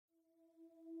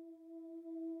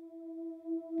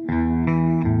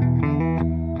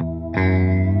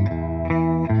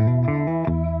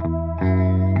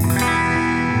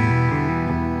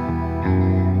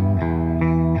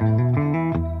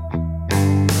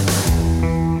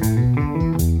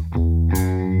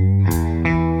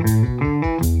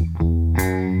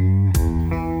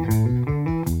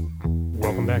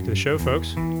show,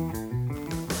 folks.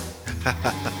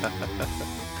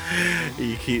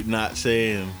 You keep not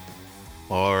saying,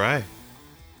 all right.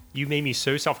 You made me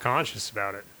so self-conscious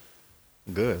about it.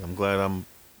 Good. I'm glad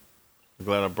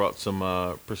I brought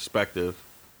some perspective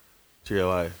to your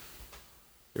life.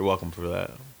 You're welcome for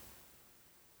that.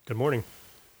 Good morning.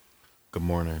 Good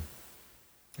morning.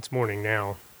 It's morning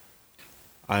now.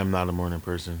 I am not a morning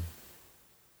person.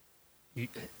 The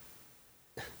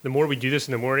more we do this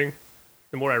in the morning,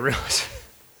 the more I realize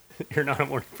you're not a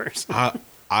morning person.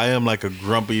 I am like a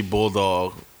grumpy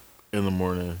bulldog in the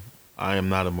morning. I am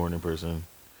not a morning person.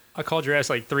 I called your ass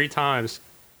like 3 times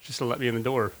just to let me in the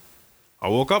door. I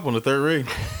woke up on the third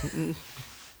ring.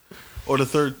 Or the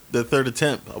third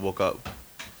attempt I woke up.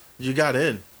 You got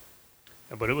in.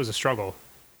 But it was a struggle.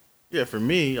 Yeah, for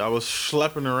me, I was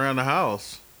schlepping around the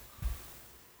house.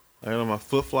 I had on my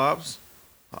flip-flops.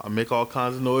 I make all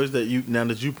kinds of noise that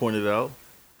you pointed out.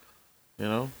 You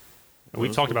know?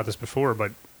 We've talked about this before,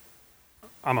 but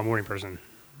I'm a morning person.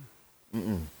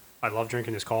 Mm-mm. I love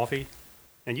drinking this coffee.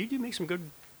 And you do make some good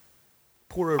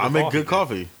pour-over coffee. I make good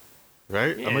coffee.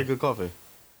 Right? Yeah. I make good coffee.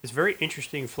 It's very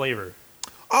interesting flavor.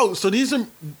 Oh, so these are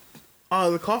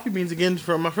the coffee beans again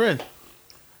from my friend.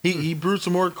 He brewed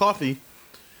some more coffee.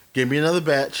 Gave me another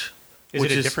batch. Is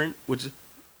it a different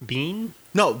bean?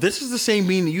 No, this is the same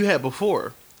bean that you had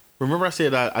before. Remember I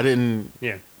said I didn't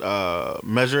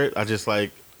measure it. I just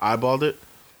like eyeballed it.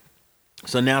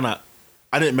 So now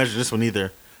I didn't measure this one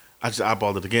either. I just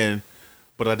eyeballed it again.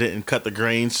 But I didn't cut the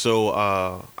grains, so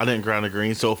I didn't grind the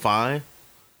grains so fine.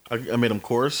 I made them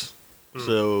coarse,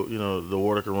 so the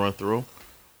water can run through.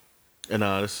 And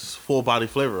this is full body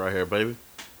flavor right here, baby.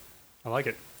 I like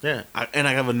it. Yeah, and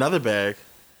I have another bag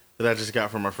that I just got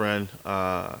from my friend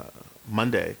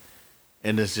Monday,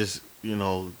 and it's just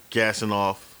gassing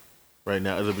off right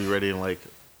now. It'll be ready in like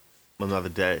another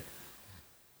day.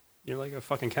 You're like a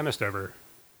fucking chemist over.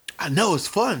 I know, it's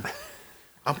fun.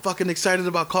 I'm fucking excited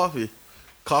about coffee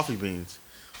beans.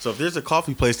 So if there's a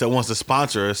coffee place that wants to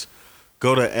sponsor us,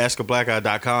 go to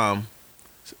askablackguy.com.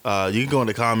 You can go in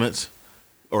the comments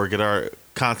or get our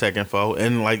contact info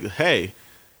and hey,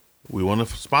 we want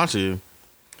to sponsor you.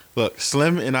 Look,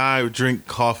 Slim and I drink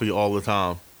coffee all the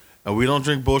time, and we don't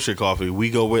drink bullshit coffee. We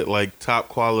go with like top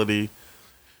quality,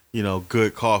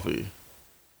 good coffee.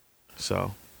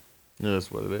 So that's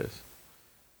what it is.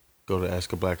 Go to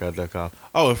askablackguy.com.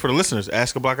 Oh, and for the listeners,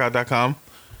 askablackguy.com.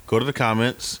 Go to the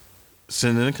comments,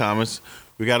 send in the comments.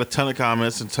 We got a ton of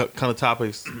comments and a ton of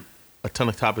topics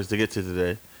to get to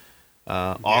today.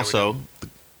 Also,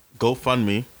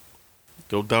 GoFundMe,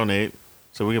 go donate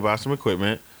so we can buy some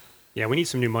equipment. Yeah, we need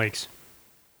some new mics.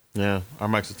 Yeah, our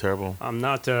mics are terrible. I'm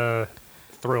not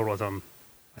thrilled with them.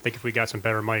 I think if we got some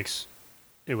better mics,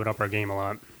 it would up our game a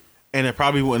lot. And it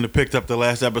probably wouldn't have picked up the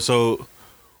last episode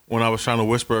when I was trying to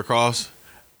whisper across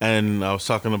and I was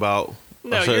talking about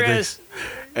certain things.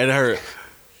 And I heard,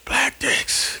 black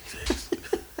dicks.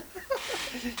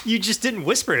 You just didn't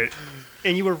whisper it,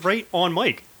 and you were right on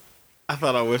mic. I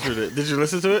thought I whispered it. Did you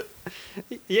listen to it?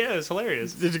 Yeah, it's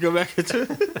hilarious. Did you go back into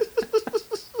it?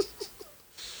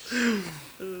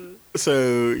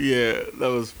 So, yeah, that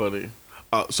was funny.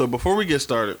 So before we get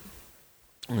started,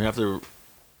 we have to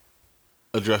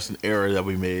address an error that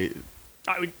we made.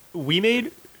 We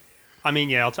made? I mean,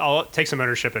 yeah, I'll take some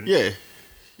ownership in it.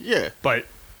 Yeah. But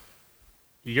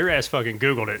your ass fucking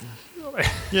Googled it.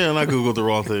 Yeah, and I Googled the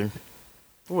wrong thing.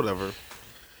 Whatever.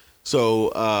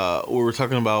 So, we were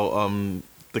talking about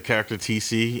the character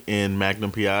TC in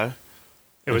Magnum P.I.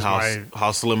 It was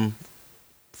how Slim...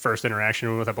 first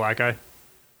interaction with a black guy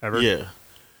ever? Yeah.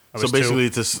 So basically,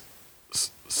 to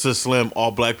Slim,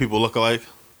 all black people look alike.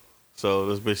 So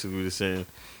that's basically what we were saying.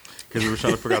 Because we were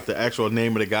trying to figure out the actual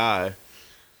name of the guy.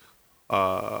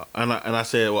 And I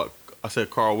said what? I said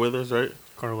Carl Weathers, right?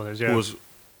 Carl Weathers, yeah.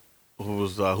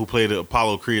 Who played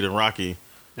Apollo Creed in Rocky.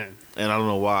 Yeah. And I don't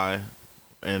know why.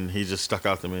 And he just stuck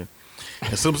out to me.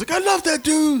 And Slim's like, I love that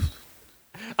dude.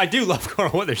 I do love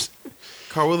Carl Weathers.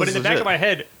 Carl Weathers. But in the back of my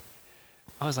head,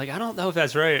 I was like, I don't know if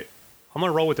that's right. I'm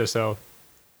gonna roll with this though.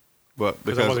 But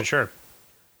because I wasn't sure.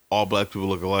 All black people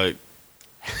look alike.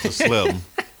 To Slim,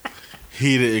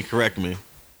 he didn't correct me.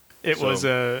 It was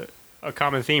a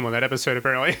common theme on that episode,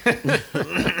 apparently.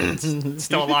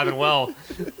 Still alive and well.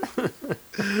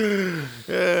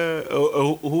 Yeah.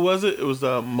 Who was it? It was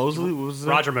Mosley. What was his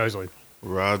name? Roger Mosley.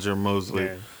 Roger Mosley.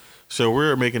 Yeah. So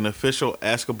we're making an official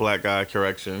Ask a Black Guy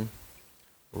correction.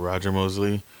 Roger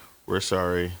Mosley, we're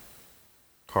sorry.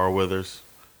 Carl Weathers,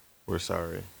 we're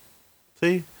sorry.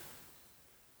 See?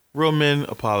 Real men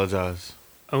apologize.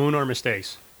 Own our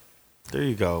mistakes. There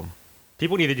you go.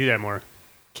 People need to do that more.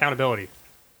 Accountability.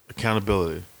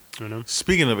 Accountability. I know.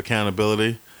 Speaking of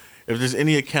accountability, if there's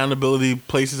any accountability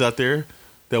places out there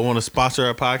that want to sponsor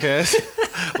our podcast,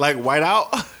 like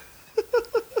Whiteout,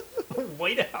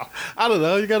 White out. I don't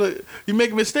know. You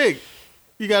make a mistake.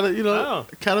 You gotta,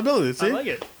 accountability. See? I like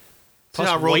it. See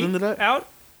how I rolled white into that? out.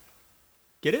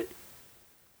 Get it?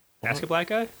 Ask a black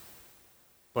guy.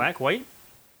 Black, white,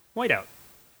 white out.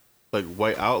 Like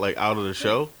white out, like out of the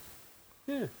show?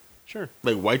 Yeah, sure.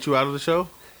 Like white you out of the show?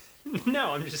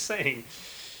 No, I'm just saying.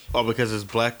 Oh, because it's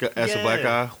black, as a black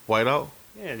Yeah. guy, white out?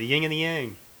 Yeah, the yin and the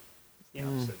yang. It's the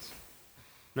opposites.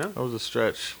 No? That was a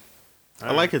stretch. I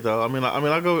All like it though. I mean,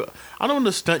 I don't want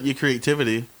to stunt your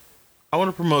creativity. I want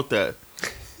to promote that.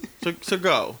 So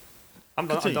go. I'm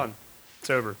done. Continue. I'm done. It's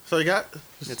over. So you got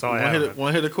That's all I one have. hit,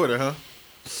 one hit a quitter, huh?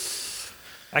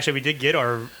 Actually, we did get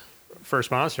our first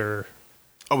sponsor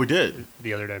Oh, we did.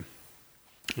 the other day.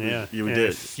 Yeah. Yeah, we And did.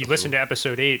 If you listen to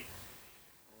episode 8,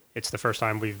 it's the first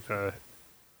time we've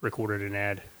recorded an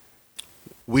ad.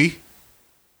 We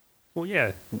Well,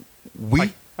 yeah.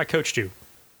 we I coached you.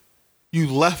 you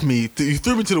left me. You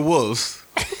threw me to the wolves.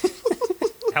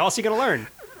 How else are you going to learn?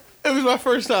 It was my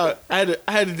first time. I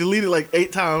had to delete it like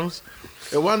 8 times.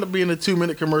 It wound up being a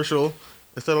 2-minute commercial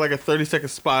instead of like a 30-second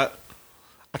spot.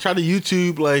 I tried to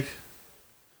YouTube like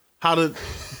how to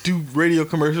do radio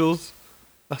commercials.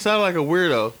 I sounded like a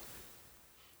weirdo.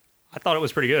 I thought it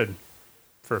was pretty good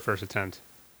for a first attempt.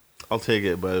 I'll take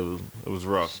it, but it was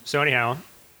rough. So anyhow,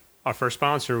 our first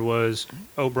sponsor was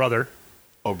Oh Brother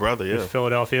Oh, brother, in yeah.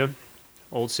 Philadelphia,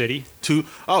 Old City.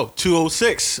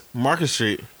 206 Market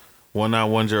Street,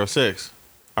 19106.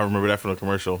 I remember that from the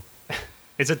commercial.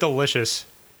 It's a delicious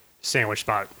sandwich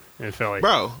spot in Philly.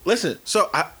 Bro, listen. So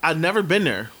I'd never been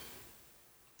there.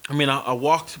 I mean, I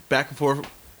walked back and forth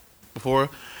before,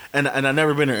 and I'd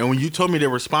never been there. And when you told me there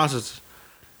were sponsors,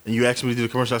 and you asked me to do the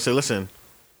commercial, I said, "Listen,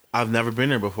 I've never been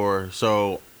there before,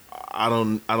 so I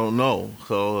don't know."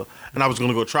 So, and I was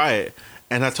gonna go try it,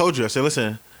 and I told you, I said,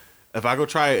 "Listen, if I go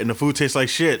try it and the food tastes like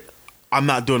shit, I'm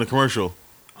not doing the commercial.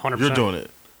 100%. You're doing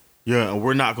it. Yeah, and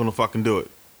we're not gonna fucking do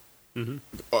it.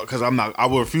 Because I'm not. I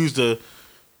will refuse to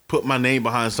put my name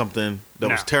behind something that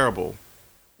was No. terrible,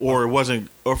 or it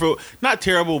wasn't, or if it, not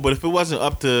terrible, but if it wasn't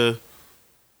up to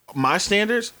my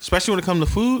standards, especially when it comes to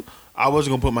food, I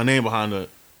wasn't gonna put my name behind it.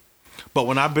 But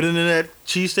when I bit into that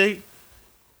cheesesteak,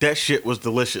 that shit was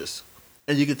delicious,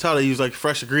 and you could tell they used like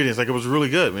fresh ingredients. Like it was really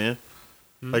good, man.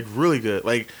 Like really good.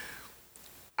 Like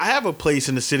I have a place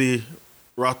in the city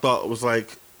where I thought was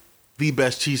like the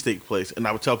best cheesesteak place, and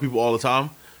I would tell people all the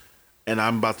time. And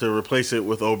I'm about to replace it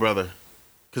with Oh Brother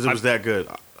because it was that good.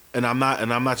 And I'm not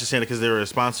just saying it because they were a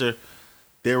sponsor.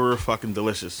 They were fucking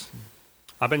delicious.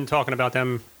 I've been talking about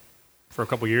them for a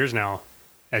couple years now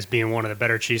as being one of the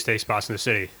better cheesesteak spots in the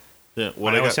city. Yeah,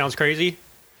 I know it sounds crazy.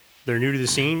 They're new to the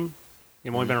scene.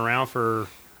 They've only been around for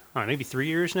maybe 3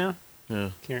 years now.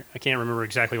 Yeah. I can't remember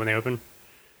exactly when they opened.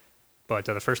 But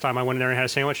the first time I went in there and had a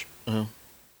sandwich,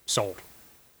 sold.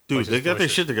 Dude, Place they is got their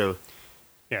delicious. shit together.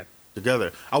 Yeah.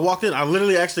 Together. I walked in. I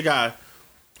literally asked the guy.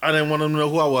 I didn't want them to know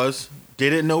who I was. They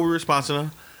didn't know we were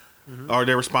sponsoring them, or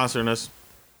they were sponsoring us,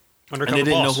 Undercover and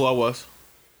they didn't boss. know who I was.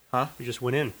 You just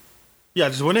went in. Yeah, I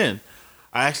just went in.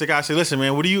 I asked the guy. I said, "Listen,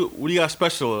 man, what do you guys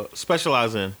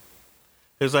specialize in?"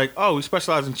 He was like, "Oh, we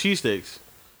specialize in cheesesteaks."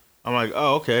 I'm like,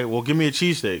 "Oh, okay. Well, give me a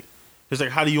cheesesteak." He's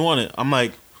like, "How do you want it?" I'm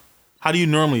like, "How do you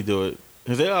normally do it?"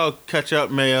 He's like, "Oh,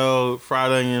 ketchup, mayo,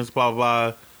 fried onions, blah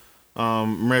blah,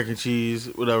 American cheese,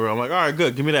 whatever." I'm like, "All right,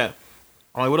 good. Give me that."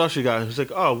 I'm like, "What else you got?" He's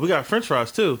like, "Oh, we got French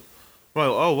fries too." I'm like,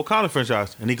 "Oh, what kind of French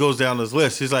fries?" And he goes down his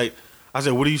list. He's like, "I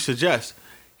said, what do you suggest?"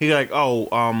 He's like,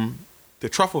 "Oh, the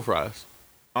truffle fries."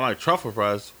 I'm like, "Truffle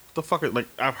fries? What the fuck?" Like,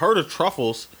 I've heard of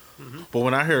truffles, but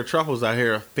when I hear truffles, I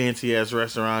hear fancy ass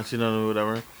restaurants,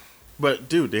 whatever. But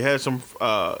dude, they had some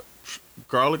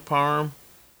garlic parm,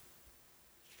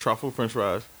 truffle French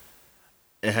fries.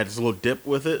 It had this little dip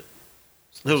with it.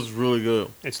 It was really good.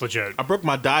 It's legit. I broke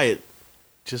my diet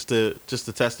just to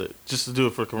test it, just to do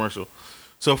it for a commercial.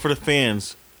 So for the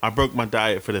fans, I broke my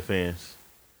diet for the fans.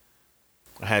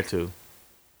 I had to.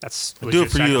 That's I legit do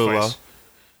it for you, though, sacrifice. love.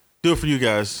 Do it for you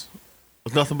guys.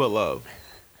 With nothing but love.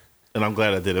 And I'm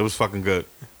glad I did. It was fucking good.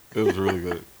 It was really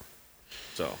good.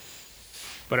 So,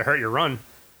 But it hurt your run.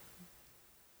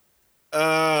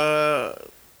 yeah,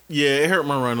 it hurt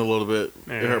my run a little bit.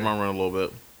 Yeah. It hurt my run a little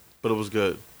bit, but it was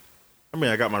good. I mean,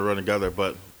 I got my run together,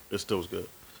 but it still was good.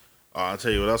 I'll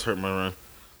tell you what else hurt my run.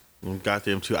 Them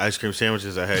goddamn 2 ice cream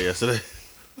sandwiches I had yesterday.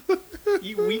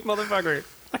 You weak motherfucker.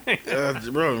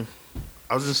 Bro,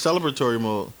 I was in celebratory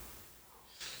mode.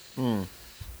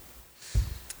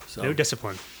 So. No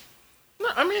discipline. No,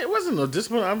 I mean, it wasn't no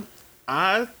discipline.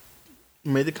 I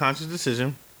made the conscious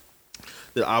decision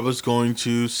that I was going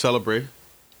to celebrate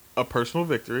a personal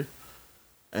victory,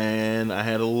 and I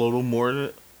had a little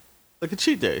more like a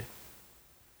cheat day,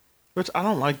 which I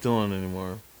don't like doing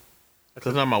anymore.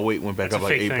 Because now my weight went back up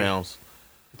like 8 pounds.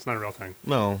 It's not a real thing.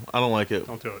 No, I don't like it.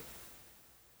 Don't do it.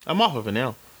 I'm off of it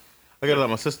now. I got it out of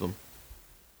my system.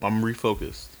 I'm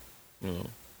refocused,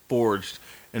 forged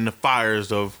in the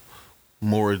fires of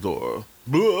Mordor.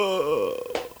 Blah!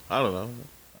 I don't know.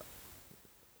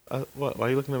 What? Why are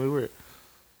you looking at me weird?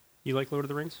 You like Lord of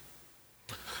the Rings?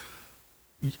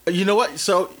 You know what?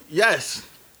 So yes.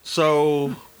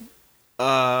 So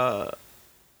the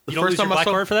you don't lose your black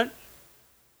card for that?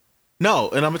 No,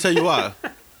 and I'm gonna tell you why.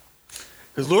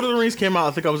 Because Lord of the Rings came out,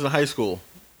 I think I was in high school,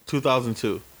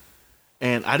 2002,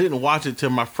 and I didn't watch it till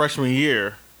my freshman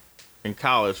year in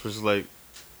college, which is like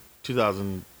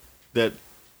 2000, that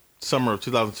summer of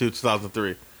 2002,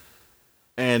 2003,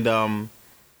 and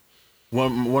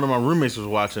one of my roommates was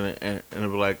watching it, and they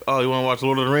were like, "Oh, you want to watch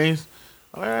Lord of the Rings?"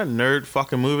 I'm like, nerd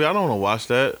fucking movie. I don't want to watch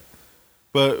that.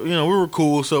 But we were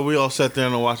cool, so we all sat there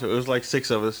and watched it. It was like 6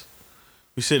 of us.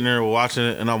 We sitting there watching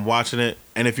it, and I'm watching it.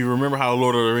 And if you remember how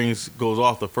Lord of the Rings goes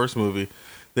off, the first movie,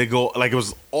 they go like it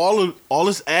was all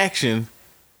this action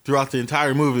throughout the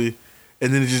entire movie,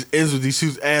 and then it just ends with these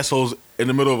two assholes in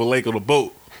the middle of a lake on a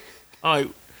boat. I'm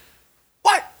like,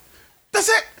 what? That's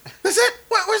it? That's it?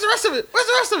 Where's the rest of it? Where's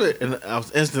the rest of it? And I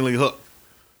was instantly hooked.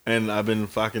 And I've been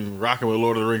fucking rocking with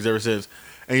Lord of the Rings ever since.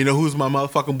 And you know who's my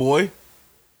motherfucking boy?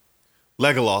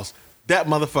 Legolas. That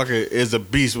motherfucker is a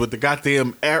beast with the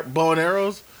goddamn bow and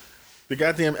arrows. The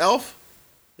goddamn elf.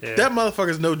 Yeah. That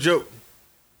motherfucker's no joke.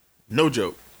 No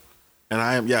joke. And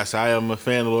I am a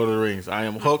fan of Lord of the Rings. I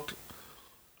am hooked.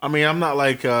 I mean, I'm not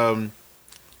like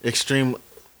extreme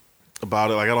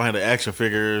about it. Like, I don't have the action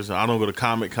figures. I don't go to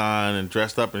Comic-Con and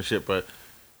dressed up and shit. But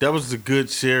that was a good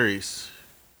series.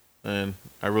 And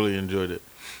I really enjoyed it.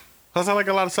 Plus, I like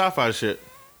a lot of sci-fi shit.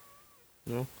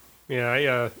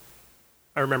 Yeah,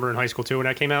 I remember in high school, too, when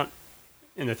that came out.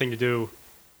 And the thing to do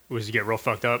was to get real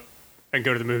fucked up and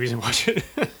go to the movies and watch it.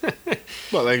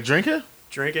 What, like drinking?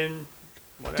 Drinking.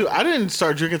 Whatever. Dude, I didn't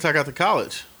start drinking until I got to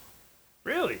college.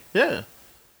 Really? Yeah.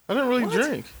 I didn't really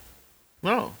drink.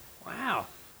 No. Wow.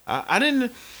 I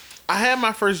didn't. I had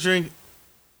my first drink.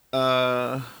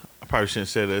 I probably shouldn't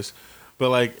say this, but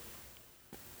like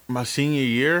my senior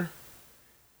year,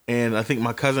 and I think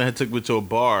my cousin had took me to a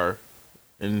bar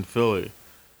in Philly.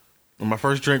 And my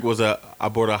first drink was I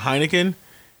bought a Heineken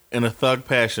and a Thug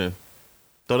Passion.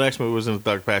 Don't ask me what was in the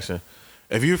Thug Passion.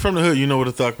 If you're from the hood, you know what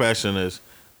a Thug Passion is.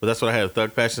 But that's what I had, a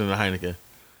Thug Passion and a Heineken.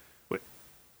 Wait,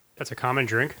 that's a common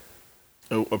drink?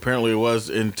 Apparently it was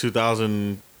in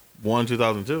 2001,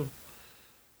 2002.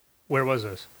 Where was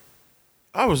this?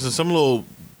 I was in some little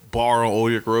bar on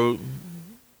Old York Road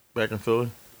back in Philly.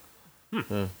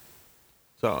 Yeah.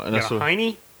 So, and that's a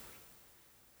Heine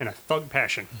and a Thug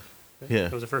Passion. Yeah.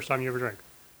 That was the first time you ever drank?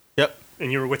 Yep.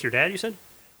 And you were with your dad, you said?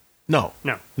 No.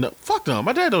 Fuck no.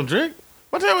 My dad don't drink.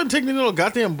 My dad wouldn't take me to no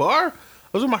goddamn bar. I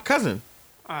was with my cousin.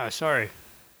 Sorry.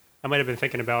 I might have been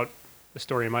thinking about the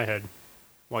story in my head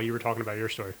while you were talking about your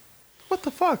story. What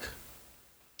the fuck?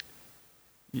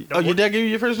 Your dad gave you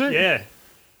your first drink? Yeah.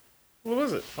 What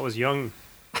was it? I was young.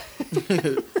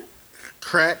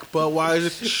 Crack,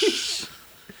 Budweiser,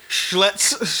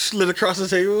 Schlitz slid across the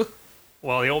table.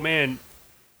 Well, the old man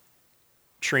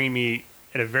trained me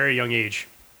at a very young age,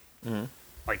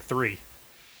 like 3,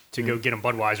 to go get him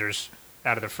Budweisers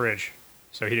out of the fridge,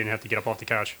 so he didn't have to get up off the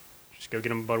couch. Just go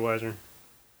get him a Budweiser,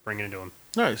 bring it into him.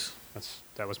 Nice.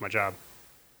 That was my job.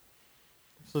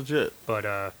 It's legit.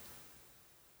 But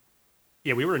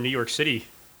yeah, we were in New York City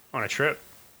on a trip,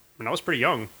 and I was pretty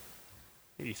young,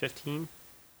 maybe 15,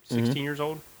 16 years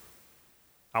old.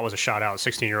 I was a shot out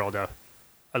 16-year-old though.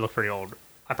 I look pretty old.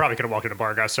 I probably could have walked in a bar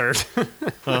and got served.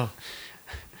 Oh.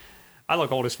 I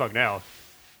look old as fuck now.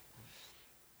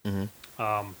 But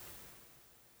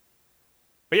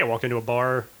yeah, walked into a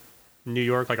bar in New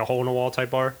York, like a hole-in-the-wall type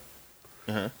bar.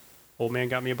 Old man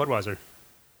got me a Budweiser.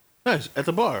 Nice. At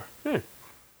the bar? Yeah.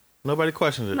 Nobody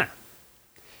questioned it? Nah.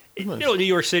 Nice. New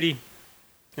York City,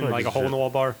 in like a hole-in-the-wall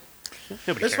bar.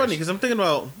 Nobody cares. Funny, because I'm thinking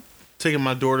about taking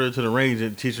my daughter to the range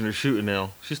and teaching her shooting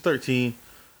now. She's 13.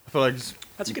 I feel like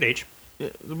that's a good age. Yeah,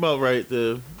 it's about right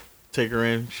to take her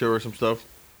in, show her some stuff,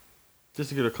 just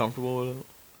to get her comfortable with it.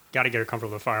 Got to get her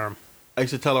comfortable with a firearm. I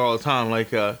used to tell her all the time,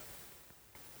 like, not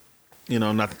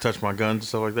to touch my guns and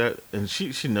stuff like that. And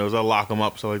she knows I lock them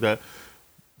up, stuff like that.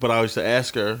 But I used to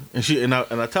ask her, and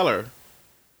I tell her,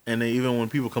 and then even when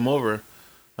people come over,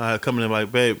 I come in and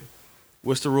like, babe,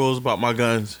 what's the rules about my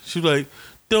guns? She's like,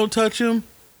 don't touch them.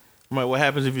 I'm like, what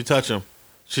happens if you touch them?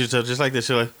 She's just like this.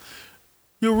 She's like,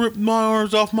 You'll rip my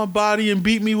arms off my body and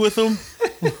beat me with them.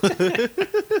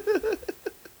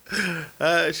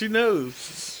 She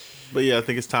knows. But yeah, I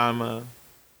think it's time. I'll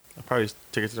probably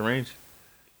take her to the range.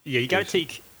 Yeah, you got to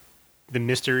take the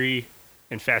mystery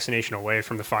and fascination away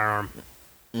from the firearm.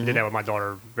 I did that with my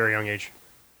daughter at a very young age.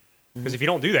 Because if you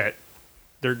don't do that,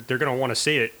 they're going to want to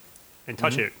see it and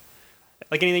touch it.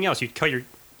 Like anything else, you tell your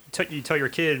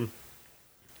kid,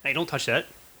 hey, don't touch that.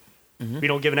 If you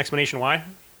don't give an explanation why,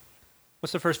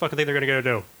 what's the first fucking thing they're going to go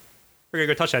do? They're going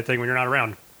to go touch that thing when you're not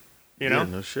around. You know? Yeah,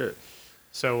 no shit.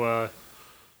 So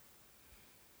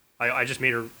I just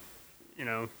made her,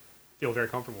 feel very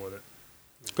comfortable with it.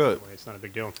 Good. It's not a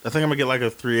big deal. I think I'm going to get like a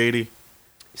 380.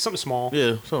 Something small.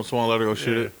 Yeah, something small. Let her go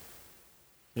shoot it.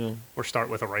 Yeah. Or start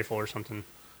with a rifle or something.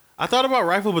 I thought about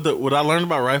rifle, but what I learned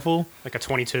about rifle, like a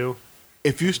 22.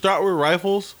 If you start with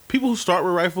rifles, people who start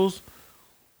with rifles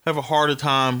have a harder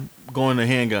time going to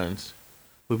handguns.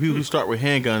 But people who start with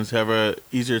handguns have a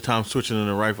easier time switching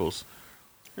into rifles.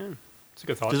 It's a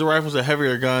good thought. Because the rifle's a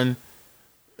heavier gun.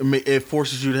 It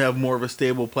forces you to have more of a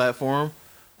stable platform.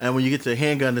 And when you get to a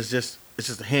handgun, it's just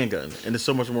a handgun. And there's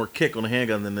so much more kick on a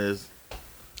handgun than there is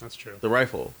That's true. the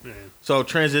rifle. Yeah. So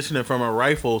transitioning from a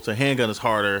rifle to handgun is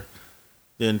harder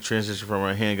than transitioning from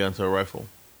a handgun to a rifle.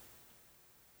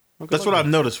 Well, That's what I've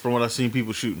noticed from what I've seen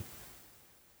people shooting.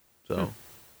 So, Are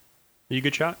you a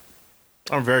good shot?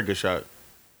 I'm a very good shot.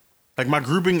 Like, my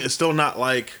grouping is still not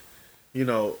like,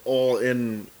 all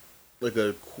in like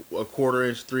a quarter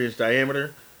inch, 3-inch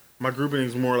diameter. My grouping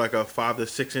is more like a 5 to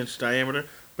 6 inch diameter,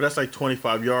 but that's like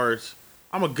 25 yards.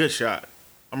 I'm a good shot.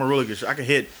 I'm a really good shot. I can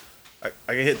hit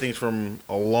things from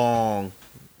a long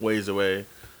ways away.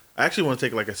 I actually want to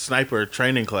take like a sniper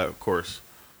training course.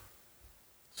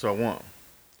 So I want.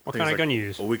 What kind of gun you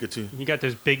use? A week or two. You got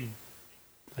those big,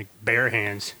 like, bare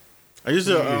hands. I use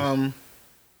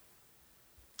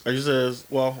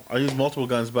multiple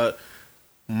guns, but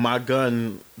my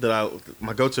gun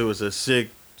my go-to is a Sig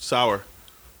Sauer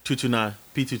 229,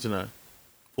 P229,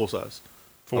 full size.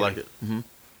 40. I like it.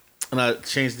 And I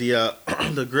changed the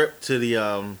the grip to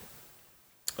the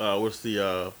what's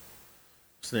the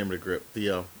name of the grip?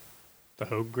 The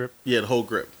Hogue grip? Yeah, the whole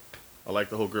grip. I like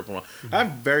the whole grip on my. I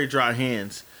have very dry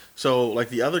hands, so like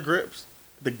the other grips,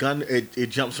 the gun it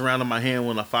jumps around in my hand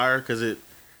when I fire because it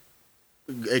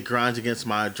grinds against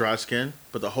my dry skin.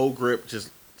 But the whole grip just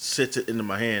sits it into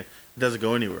my hand. It doesn't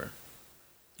go anywhere.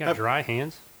 You got dry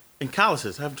hands? And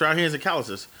calluses. I have dry hands and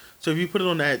calluses. So if you put it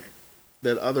on that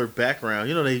other background,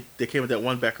 they came with that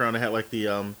one background that had like the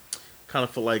kind of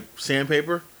feel like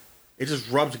sandpaper. It just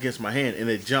rubs against my hand and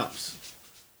it jumps.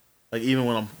 Like even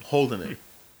when I'm holding it.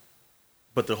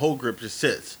 But the whole grip just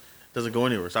sits. Doesn't go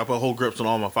anywhere. So I put whole grips on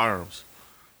all my firearms.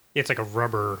 It's like a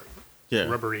rubbery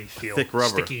feel. Thick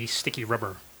rubber. Sticky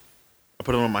rubber. I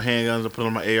put it on my handguns. I put it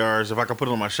on my ARs. If I can put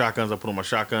it on my shotguns, I put it on my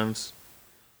shotguns.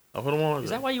 I put them on. Is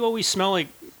that why you always smell like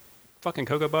fucking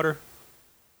cocoa butter?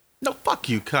 No, fuck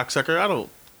you, cocksucker. I don't.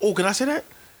 Oh, can I say that?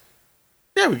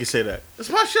 Yeah, we can say that. It's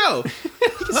my show.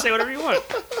 You can say whatever you want.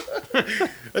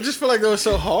 I just feel like that was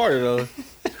so hard, though.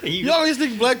 You always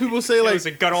think black people say like it was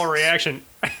a guttural reaction.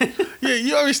 Yeah,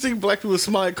 you always think black people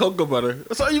smell like cocoa butter.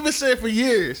 That's all you've been saying for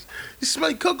years. You smell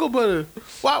like cocoa butter.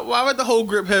 Why would the whole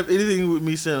grip have anything with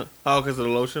me saying? Oh, because of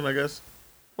the lotion, I guess.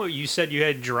 Well, you said you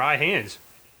had dry hands.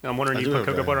 I'm wondering if you put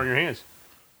cocoa butter on your hands.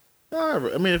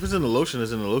 No, I mean, if it's in the lotion,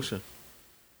 it's in the lotion.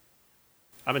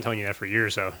 I've been telling you that for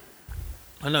years, though.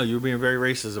 I know you were being very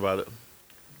racist about it.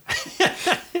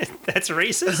 That's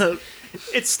racist.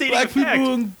 It's stating black a fact.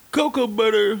 people and cocoa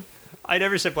butter. I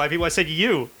never said black people. I said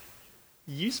you.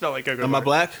 You smell like cocoa butter. Am I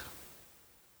black?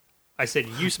 I said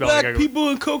you smell black like cocoa people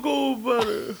and cocoa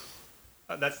butter.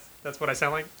 That's what I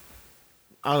sound like?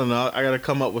 I don't know. I got to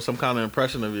come up with some kind of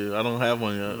impression of you. I don't have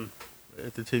one yet.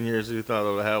 After 10 years, you thought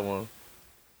I would have one.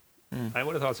 I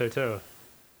would have thought so, too.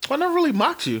 Well, I never really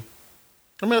mocked you.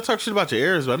 I mean, I talk shit about your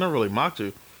ears, but I never really mocked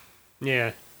you.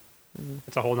 Yeah.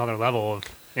 It's a whole nother level of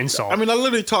insult. I mean, I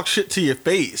literally talk shit to your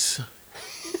face.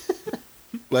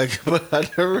 But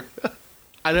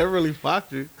I never really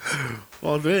mocked you.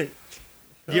 Well, dang.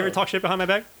 Do you ever talk shit behind my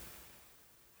back?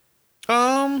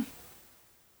 I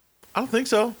don't think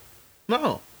so.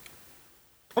 No.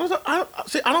 I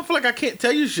don't feel like I can't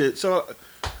tell you shit, so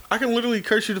I can literally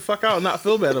curse you the fuck out and not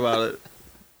feel bad about it.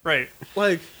 Right.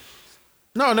 Like,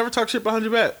 no, I never talk shit behind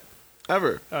your back.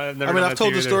 Ever. I've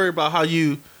told the story about how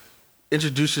you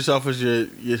introduced yourself as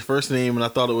your first name, and I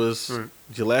thought it was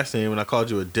your last name, and I called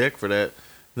you a dick for that.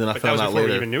 Then I found out later.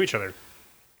 We even knew each other.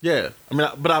 Yeah. I mean,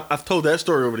 I've told that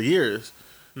story over the years.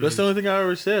 That's the only thing I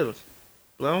ever said.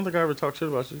 But I don't think I ever talked shit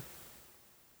about you.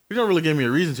 You don't really give me a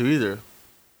reason to either.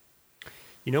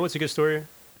 You know what's a good story?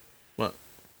 What?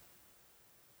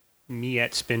 Me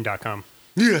at spin.com.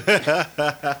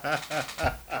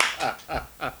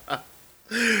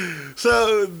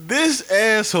 So this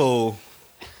asshole.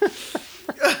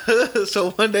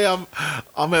 So one day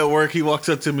I'm at work. He walks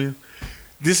up to me.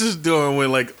 This is during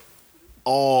when like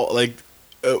all like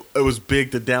it was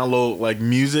big to download like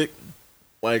music,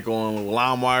 like on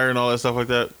LimeWire and all that stuff like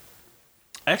that.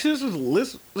 Actually,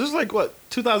 this was like what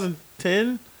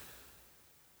 2010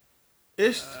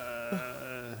 ish.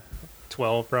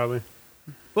 12 probably.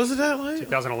 Was it that late?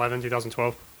 2011,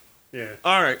 2012. Yeah.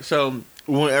 All right, so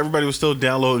when everybody was still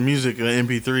downloading music in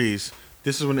MP3s,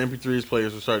 this is when MP3s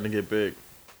players were starting to get big.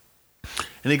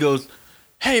 And he goes,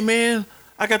 "Hey man,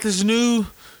 I got this new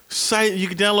site you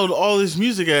can download all this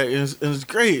music at, and it's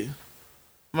great."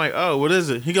 I'm like, "Oh, what is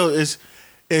it?" He goes,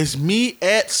 "It's me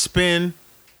at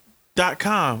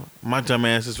spin.com." My dumb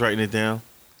ass is writing it down.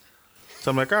 So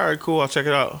I'm like, "All right, cool, I'll check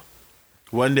it out."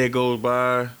 One day goes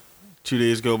by, 2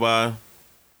 days go by.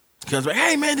 He comes back,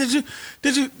 "Hey man, did you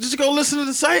go listen to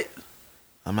the site?"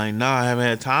 I'm like, "No, I haven't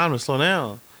had time to slow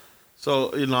down."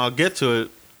 So, I'll get to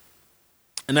it.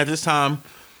 And at this time,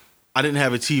 I didn't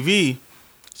have a TV,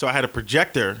 so I had a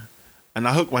projector, and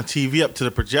I hooked my TV up to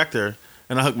the projector,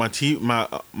 and I hooked my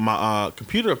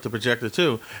computer up to the projector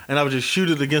too, and I would just shoot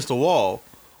it against the wall.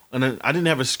 And then I didn't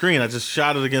have a screen; I just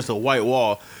shot it against a white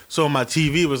wall. So my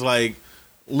TV was like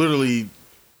literally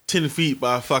 10 feet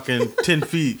by fucking 10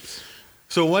 feet.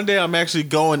 So one day I'm actually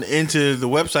going into the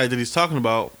website that he's talking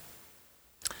about.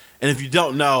 And if you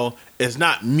don't know, it's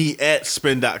not me at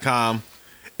spin.com.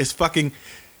 It's fucking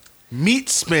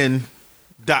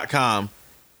meatspin.com.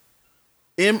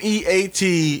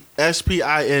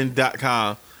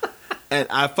 MEATSPIN.com. And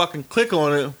I fucking click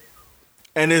on it.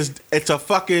 And it's a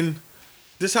fucking,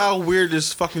 this is how weird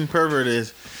this fucking pervert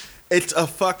is. It's a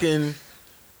fucking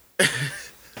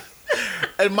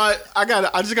and I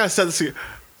just gotta set this here.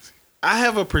 I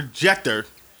have a projector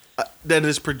that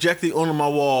is projecting onto my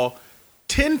wall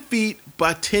 10 feet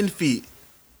by 10 feet,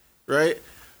 right?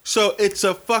 So it's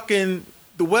a fucking,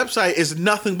 the website is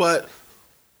nothing but,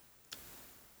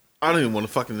 I don't even want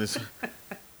to fucking this.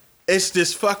 It's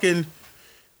this fucking.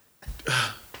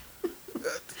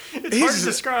 It's hard to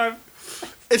describe.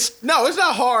 It's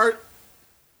not hard.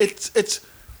 It's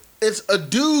a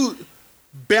dude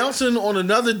bouncing on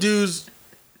another dude's,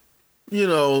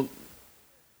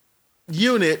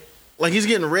 unit, like he's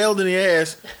getting railed in the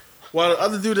ass, while the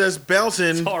other dude that's bouncing,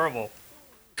 It's horrible.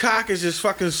 cock is just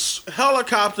fucking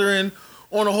helicoptering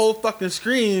on the whole fucking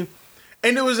screen,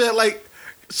 and it was at like,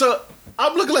 so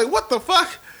I'm looking like, what the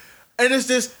fuck? And it's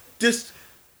this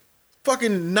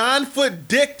fucking 9-foot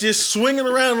dick just swinging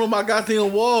around on my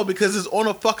goddamn wall because it's on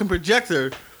a fucking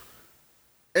projector,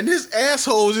 and this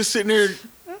asshole is just sitting there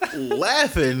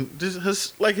laughing,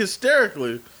 just like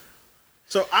hysterically.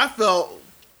 So I felt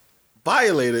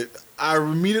violated. I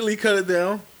immediately cut it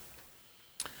down,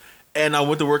 and I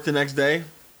went to work the next day.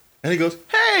 And he goes,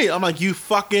 "Hey," I'm like, "You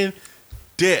fucking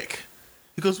dick."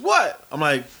 He goes, "What?" I'm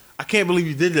like, "I can't believe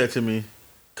you did that to me,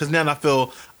 because now I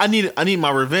feel I need my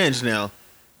revenge now,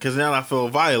 because now I feel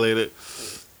violated."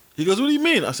 He goes, "What do you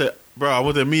mean?" I said, "Bro, I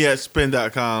went to me at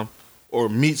spin.com or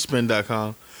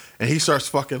meatspin.com," and he starts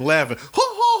fucking laughing.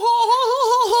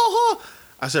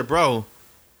 I said, "Bro,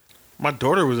 my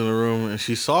daughter was in the room and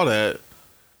she saw that,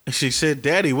 and she said,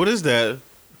 'Daddy, what is that?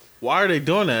 Why are they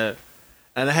doing that?'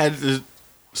 And I had to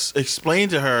explain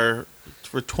to her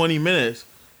for 20 minutes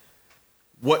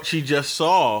what she just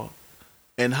saw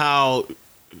and how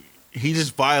he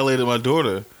just violated my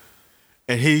daughter."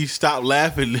 And he stopped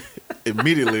laughing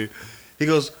immediately. He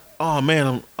goes, "Oh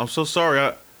man, I'm so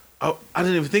sorry. I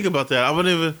didn't even think about that. I would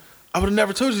have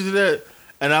never told you that."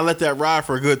 And I let that ride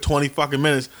for a good 20 fucking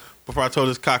minutes before I told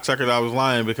this cocksucker that I was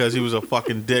lying because he was a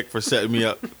fucking dick for setting me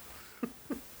up.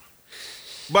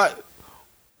 But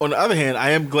on the other hand,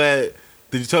 I am glad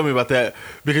that you told me about that,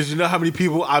 because you know how many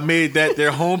people I made that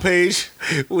their homepage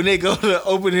when they go to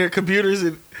open their computers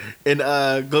and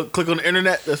go click on the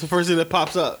internet, that's the first thing that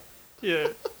pops up. Yeah.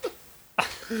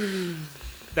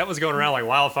 That was going around like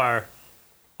wildfire.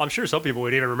 I'm sure some people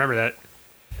would even remember that.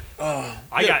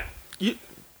 I got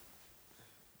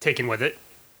taken with it.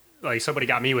 Like, somebody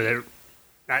got me with it.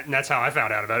 And that's how I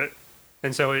found out about it.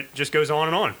 And so it just goes on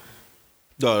and on.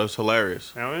 No, that's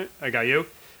hilarious. All right, I got you.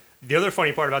 The other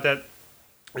funny part about that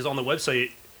is on the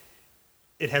website,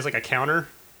 it has like a counter.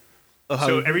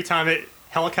 So every time it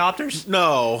helicopters,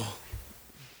 No.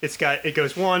 it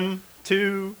goes 1,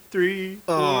 2, 3, 4.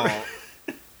 Oh.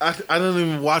 I didn't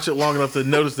even watch it long enough to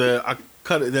notice that. I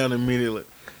cut it down immediately.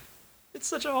 It's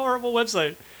such a horrible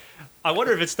website. I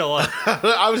wonder if it's still up.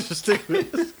 I was just thinking.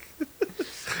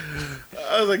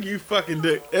 I was like, you fucking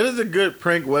dick. It is a good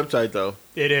prank website, though.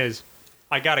 It is.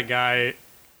 I got a guy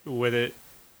with it,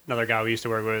 another guy we used to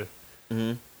work with.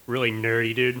 Mm-hmm. Really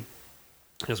nerdy dude.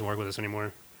 He doesn't work with us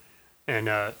anymore. And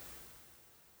him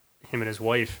and his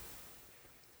wife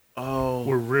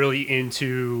were really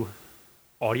into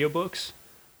audiobooks.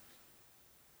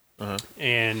 Uh-huh.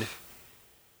 And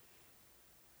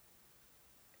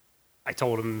I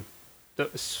told him the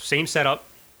same setup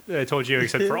that I told you,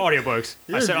 except for audiobooks.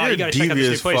 I said, you got to check out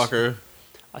this new place. Fucker.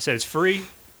 I said, it's free.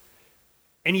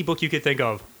 Any book you could think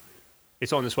of,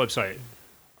 it's on this website.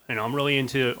 And I'm really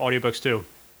into audiobooks too.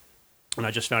 And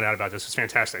I just found out about this. It's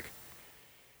fantastic.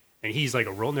 And he's like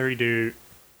a real nerdy dude.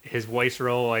 His wife's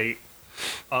real like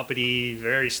uppity,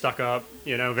 very stuck up,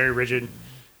 very rigid.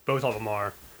 Both of them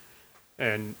are.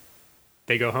 And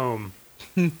they go home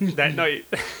that night.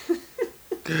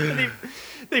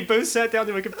 They both sat down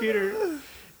to a computer.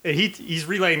 And he's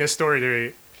relaying this story to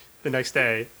me the next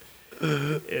day.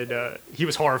 And he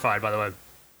was horrified, by the way.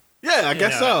 Yeah, I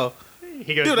guess so.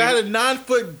 He goes, dude, I had a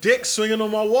 9-foot dick swinging on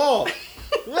my wall.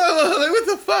 What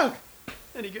the fuck?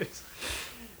 And he goes,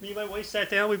 me and my wife sat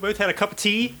down. We both had a cup of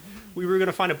tea. We were going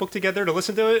to find a book together to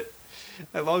listen to it.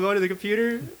 I logged on to the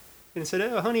computer and said,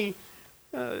 oh, honey,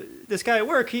 this guy at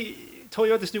work, he told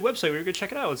you about this new website. We were going to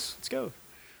check it out. Let's go.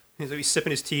 And so he's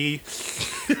sipping his tea.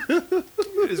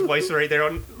 His wife's right there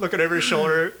looking over his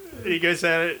shoulder. And he goes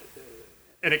at it.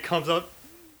 And it comes up.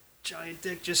 Giant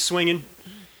dick just swinging.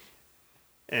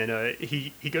 And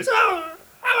he goes, oh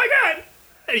my God.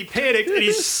 And he panicked and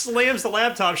he slams the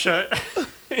laptop shut.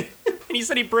 And he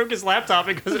said he broke his laptop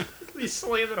because he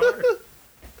slammed it hard.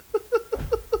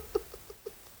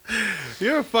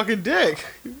 You're a fucking dick.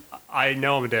 I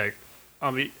know I'm a dick.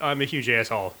 I'm a huge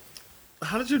asshole.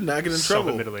 How did you not get in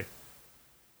trouble? Self-admittedly.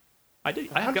 I did.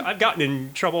 I've gotten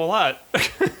in trouble a lot.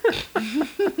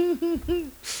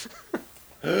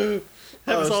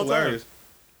 That's hilarious.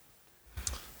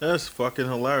 That's fucking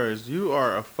hilarious. You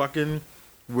are a fucking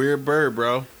weird bird,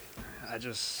 bro. I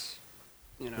just,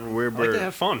 weird bird. I like to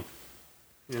have fun.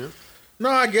 No,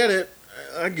 I get it.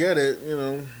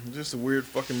 Just a weird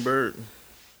fucking bird.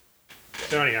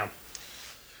 So anyhow,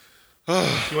 you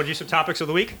want to do some topics of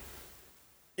the week?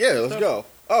 Yeah, let's go.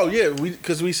 Oh yeah,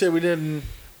 because we said we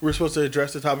were supposed to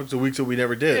address the topics of the week, so we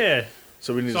never did. Yeah.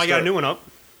 So we need. I got a new one up.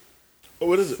 Oh,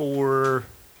 what is it? I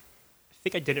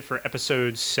think I did it for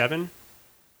episode 7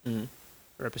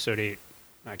 or episode 8.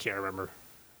 I can't remember.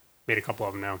 Made a couple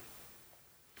of them now.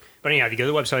 But anyhow, if you go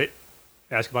to the website,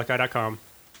 askablackguy.com,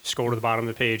 scroll to the bottom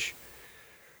of the page,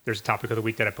 there's a topic of the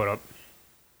week that I put up.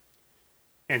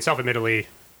 And self-admittedly,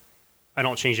 I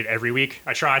don't change it every week.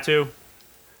 I try to,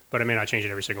 but I may not change it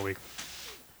every single week.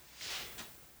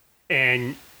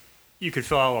 And you could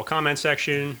fill out a little comment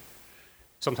section.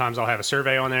 Sometimes I'll have a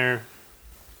survey on there.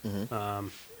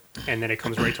 And then it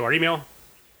comes right to our email.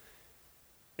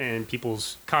 And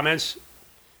people's comments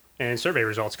and survey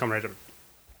results come right to us.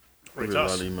 A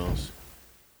lot of emails.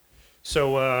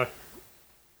 So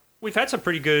we've had some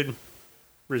pretty good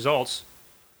results.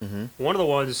 One of the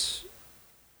ones,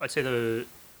 I'd say the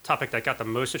topic that got the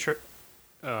most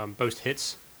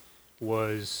hits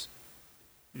was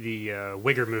the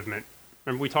Wigger movement.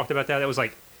 Remember we talked about that? That was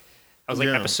like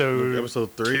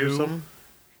episode 3 or something?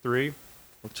 3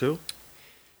 or 2?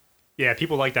 Yeah,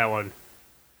 people like that one.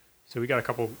 So we got a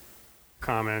couple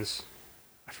comments.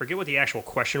 I forget what the actual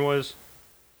question was.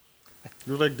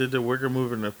 You were like, did the Wigger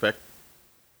movement affect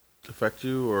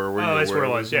you, or were you? Oh, that's what it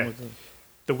was. Yeah, like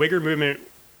the Wigger movement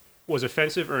was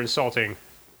offensive or insulting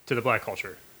to the black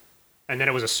culture, and then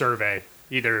it was a survey.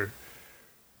 Either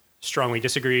strongly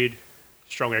disagreed,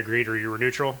 strongly agreed, or you were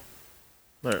neutral,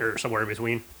 or somewhere in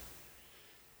between.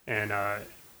 And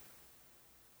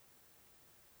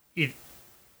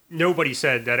nobody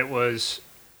said that it was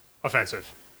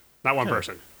offensive. Not one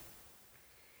person.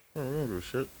 I don't remember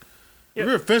shit. If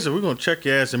you're offensive, we're going to check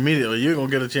your ass immediately. You're going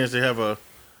to get a chance to have a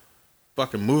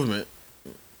fucking movement.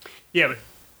 Yeah, but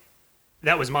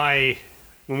that was when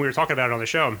we were talking about it on the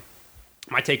show,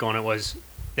 my take on it was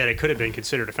that it could have been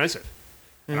considered offensive.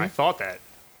 And I thought that.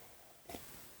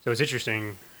 So it's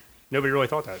interesting. Nobody really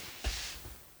thought that.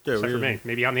 Yeah, except for me.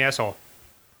 Maybe I'm the asshole.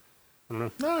 I don't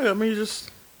know. No, I mean, you're just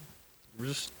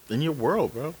in your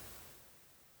world, bro.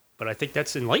 But I think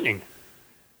that's enlightening.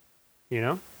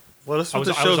 Well, that's what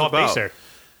the show's about. There.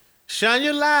 Shine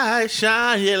your light,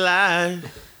 shine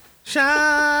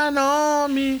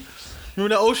on me.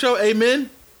 Remember that old show, Amen?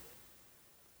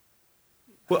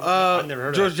 Well, I've never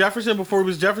heard George of Jefferson before he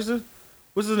was Jefferson?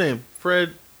 What's his name?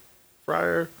 Fred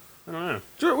Fryer? I don't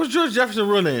know. What's George Jefferson's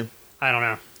real name? I don't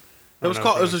know. It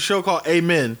was a show called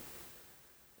Amen.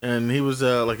 And he was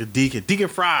like a deacon. Deacon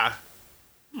Fry.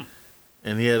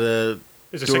 and he had a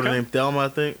Is it a daughter sitcom? named Thelma, I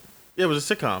think. Yeah, it was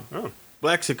a sitcom. Oh.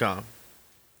 Black sitcom.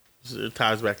 It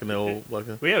ties back in the old. Well,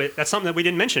 yeah, that's something that we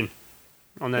didn't mention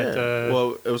on that. Yeah.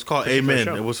 Well, it was called particular Amen.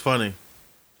 show. It was funny.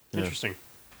 Interesting.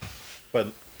 But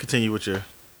continue with your.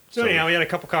 So anyhow, we had a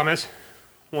couple comments.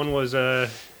 One was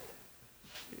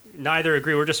neither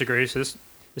agree or disagree. So this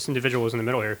individual was in the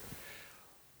middle here,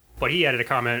 but he added a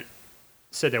comment,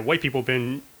 said that white people have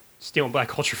been stealing black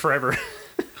culture forever.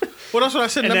 Well, that's what I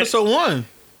said in And that- episode 1.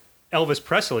 Elvis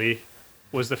Presley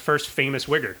was the first famous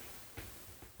wigger.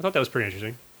 I thought that was pretty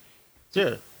interesting.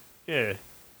 Yeah. Yeah.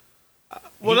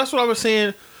 Well, that's what I was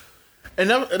saying, and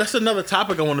that's another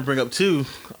topic I want to bring up too.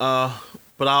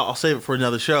 But I'll save it for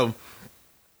another show.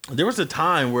 There was a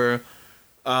time where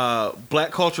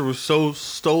black culture was so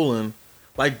stolen,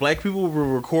 like black people would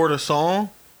record a song,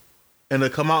 and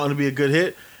it'd come out and it'd be a good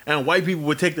hit, and white people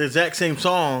would take the exact same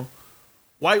song,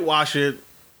 whitewash it,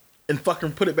 and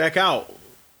fucking put it back out,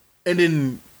 and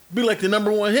then be like the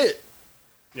 #1 hit.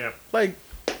 Yeah. Like,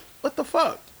 what the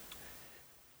fuck?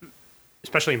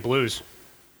 Especially in blues.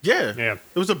 Yeah. Yeah.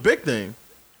 It was a big thing.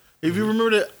 If you remember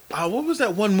that, what was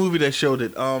that one movie that showed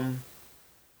it?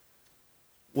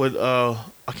 With I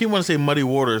keep wanting to say Muddy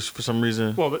Waters for some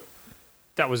reason. Well,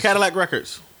 that was Cadillac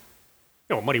Records.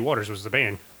 No, Muddy Waters was the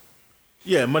band.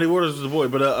 Yeah, Muddy Waters was the boy,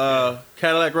 but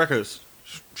Cadillac Records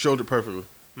showed it perfectly.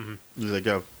 Mm-hmm. He was like,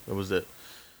 "Yo, that was it."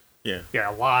 Yeah. Yeah,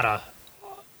 a lot of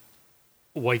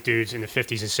white dudes in the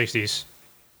 50s and 60s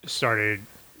started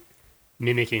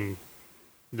mimicking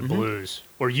the blues,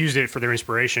 or used it for their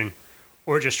inspiration,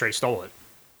 or just straight stole it.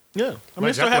 Yeah, I mean,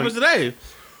 it still Zeppelin- happens today,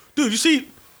 dude. You see,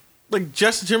 like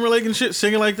Justin Timberlake and shit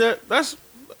singing like that. That's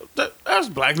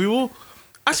black people.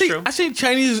 true. I see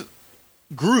Chinese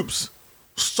groups,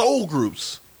 soul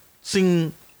groups,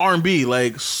 sing R&B,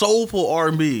 like soulful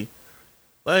R&B.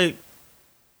 Like,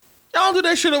 y'all don't do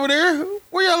that shit over there.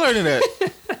 Where y'all learning that?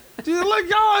 Dude, like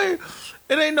y'all,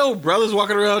 it ain't no brothers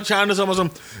walking around China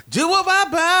some do what I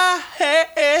buy, hey,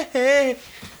 hey, hey.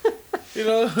 You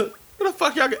know, what the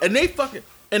fuck y'all?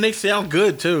 And they sound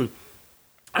good too.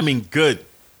 I mean, good,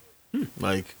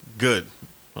 like good.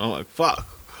 I'm like, fuck,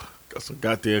 got some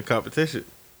goddamn competition.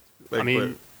 Like, I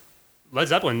mean, Led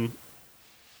Zeppelin,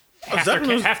 half, Zeppelin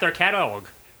their, was- half their catalog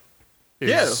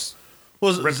is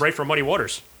well, ripped right from Muddy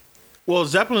Waters. well,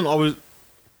 Zeppelin always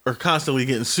are constantly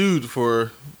getting sued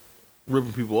for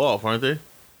ripping people off, aren't they?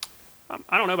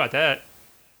 I don't know about that.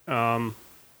 I I'm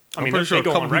mean, pretty sure they a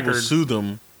go couple on people record sued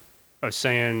them. of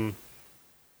saying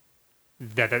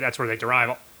that's where they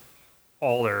derive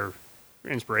all their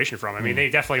inspiration from. I mean, they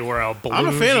definitely were a bluesy I'm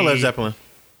a fan of Led Zeppelin.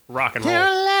 rock and roll.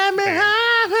 Let me band.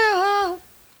 have you.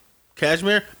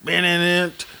 Cashmere.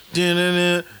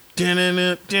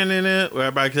 Where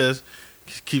everybody says,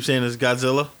 keep saying it's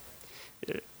Godzilla.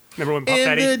 Remember when Puff In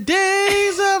Daddy? the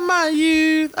days of my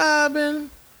youth, I've been.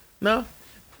 No?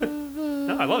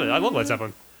 No, I love it. I love Led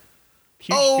Zeppelin.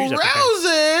 Huge, Oh, huge Zeppelin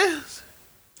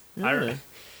fan. roses.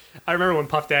 I remember when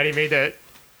Puff Daddy made that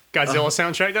Godzilla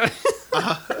soundtrack.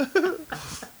 Though.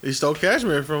 He stole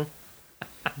Cashmere from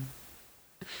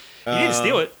He didn't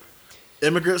steal it.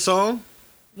 Immigrant Song.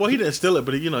 Well, he didn't steal it,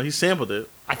 but he sampled it.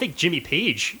 I think Jimmy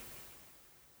Page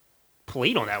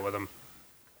played on that with him.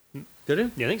 Did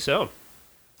he? Yeah, I think so. I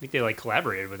think they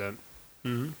collaborated with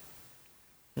him.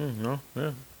 No,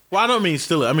 yeah. Well, I don't mean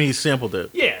steal it. I mean he sampled it.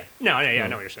 Yeah. No, yeah, I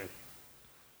know what you're saying.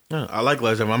 Yeah, I like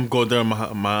Led Zeppelin. I'm going through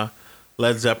my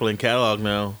Led Zeppelin catalog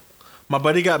now. My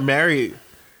buddy got married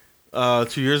 2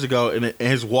 years ago, and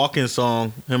his walk-in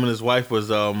song, him and his wife, was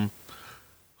 "Whole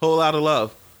Lot of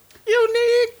Love." You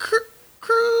need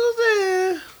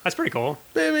cruising, That's pretty cool.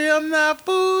 baby. I'm not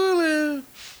fooling.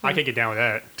 I could get down with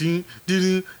that. Do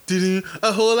do do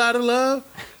a whole lot of love.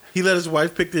 He let his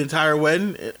wife pick the entire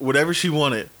wedding, whatever she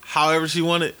wanted, however she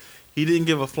wanted. He didn't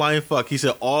give a flying fuck. He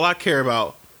said, "All I care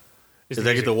about is the I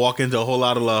get music. to walk into a whole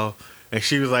lot of love." And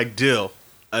she was like, "Deal,"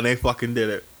 and they fucking did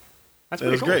it. That's It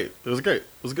pretty was cool. great. It was great.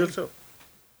 It was a good show.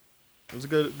 It was a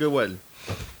good wedding.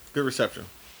 Good reception.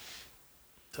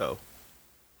 So,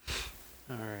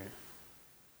 All right.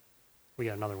 We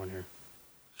got another one here.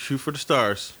 shoot for the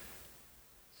stars.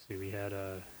 Let's see, we had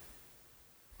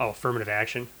affirmative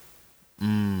action.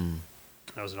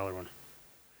 That was another one.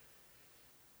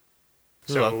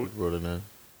 There's a lot of So people wrote in there.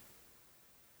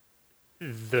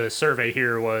 the survey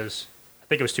here was, I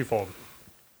think it was twofold.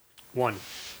 One,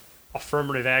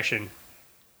 affirmative action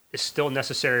is still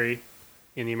necessary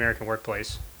in the American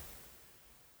workplace.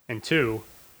 And two,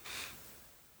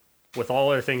 with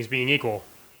all other things being equal,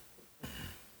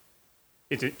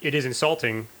 it is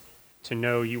insulting to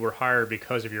know you were hired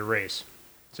because of your race.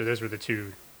 So those were the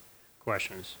two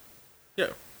questions.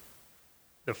 Yeah.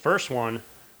 The first one,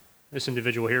 this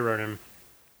individual here wrote him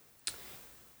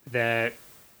that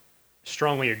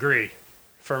strongly agree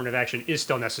affirmative action is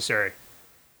still necessary.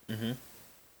 Mm-hmm.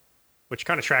 Which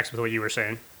kind of tracks with what you were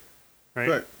saying, right?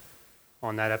 Right.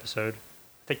 On that episode.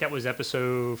 I think that was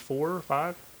episode 4 or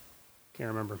 5. Can't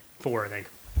remember. 4, I think.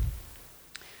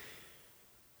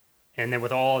 And then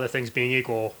with all other things being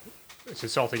equal, it's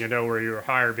insulting to know where you were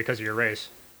hired because of your race.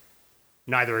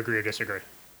 Neither agree or disagree.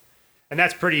 And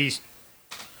that's pretty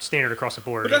standard across the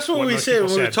board. But that's what we most said people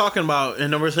when we were talking about,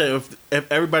 and then we're saying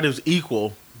if everybody was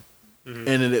equal, and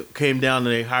then it came down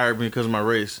and they hired me because of my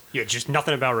race. Yeah, just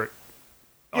nothing about it.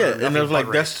 Yeah, and I was like,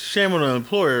 that's shame on the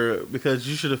employer because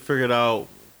you should have figured out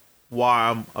why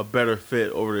I'm a better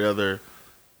fit over the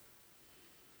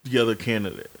other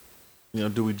candidate. You know,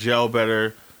 do we gel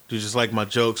better? Do you just like my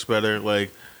jokes better?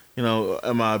 Like, you know,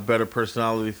 am I a better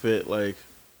personality fit? Like,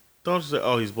 don't just say,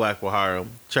 oh, he's black, we'll hire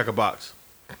him. Check a box.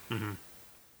 Mm-hmm.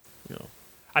 You know,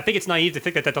 I think it's naive to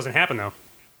think that doesn't happen, though.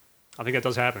 I think that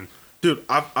does happen. dude,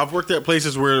 I've worked at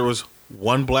places where there was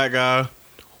one black guy,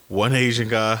 one Asian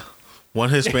guy, one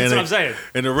Hispanic, That's what I'm saying.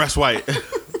 and the rest white.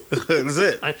 That's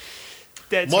it.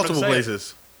 That's Multiple what I'm saying.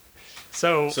 places.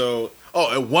 So,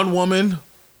 And one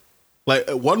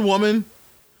woman,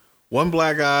 one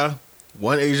black guy,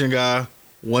 one Asian guy,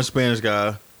 one Spanish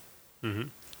guy,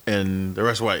 and the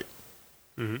rest white.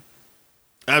 Mm-hmm.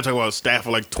 I'm talking about a staff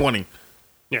of like 20.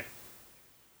 yeah,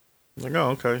 I'm like, oh,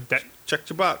 okay. Check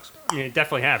your box. I mean, it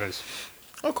definitely happens.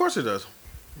 Oh, of course it does.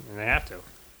 And they have to.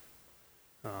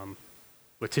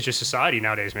 Litigious society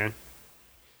nowadays, man.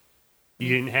 You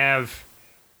didn't have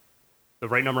the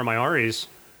right number of minorities,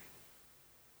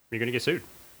 you're going to get sued.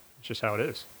 It's just how it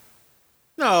is.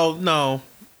 No,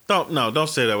 don't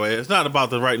say it that way. It's not about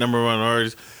the right number of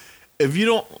minorities. If you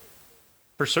don't,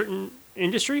 For certain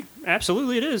industry,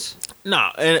 absolutely it is.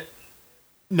 no,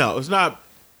 it's not.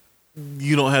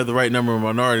 You don't have the right number of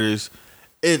minorities.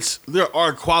 It's there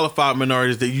are qualified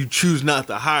minorities that you choose not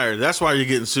to hire. That's why you're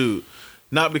getting sued,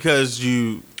 not because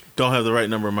you don't have the right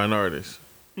number of minorities.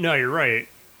 No, you're right.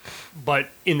 But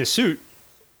in the suit,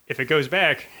 if it goes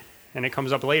back and it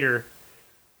comes up later,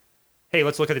 hey,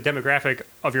 let's look at the demographic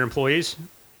of your employees,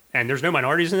 and there's no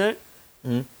minorities in that,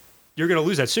 you're going to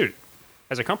lose that suit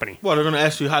as a company. Well, they're going to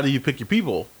ask you, how do you pick your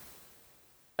people?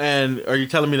 And are you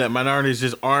telling me that minorities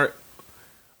just aren't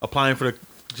applying for the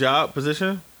job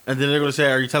position? And then they're going to say,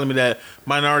 are you telling me that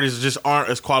minorities just aren't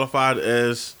as qualified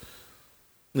as,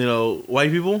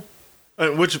 white people?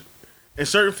 Which, in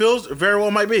certain fields, very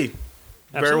well might be.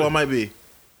 Absolutely. Very well might be.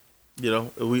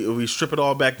 If we strip it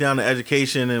all back down to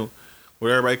education and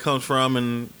where everybody comes from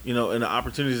and, and the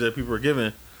opportunities that people are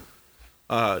given,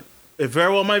 it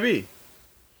very well might be.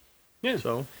 Yeah.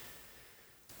 So,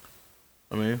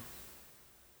 I mean,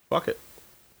 fuck it.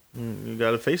 You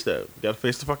got to face that. You got to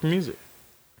face the fucking music.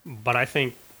 But I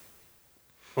think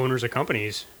owners of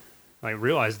companies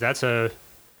realize that's a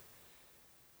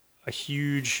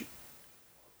huge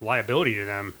liability to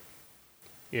them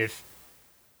if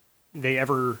they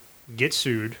ever get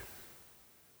sued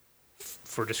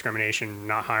for discrimination,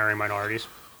 not hiring minorities,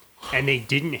 and they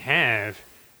didn't have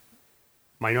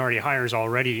minority hires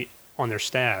already on their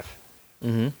staff.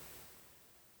 Mm-hmm.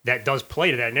 That does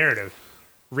play to that narrative,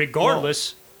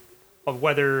 regardless of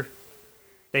whether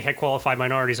they had qualified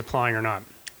minorities applying or not.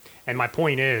 And my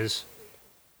point is,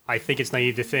 I think it's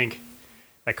naive to think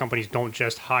that companies don't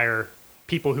just hire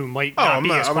people who might not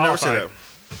be as qualified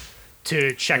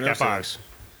to check that box.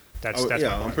 That's my point.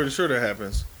 I'm pretty sure that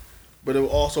happens. But it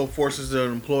also forces the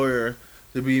employer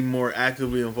to be more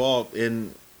actively involved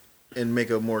and make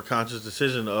a more conscious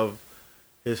decision of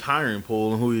his hiring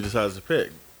pool and who he decides to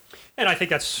pick. And I think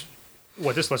that's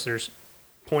what this listener's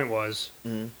point was.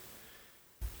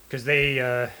 Because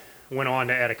they went on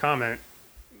to add a comment.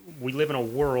 We live in a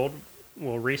world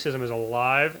where racism is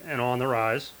alive and on the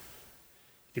rise.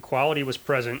 If equality was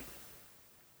present,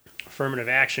 affirmative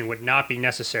action would not be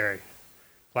necessary.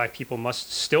 Black people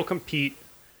must still compete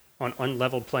on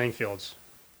unleveled playing fields,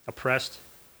 oppressed,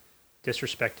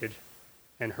 disrespected,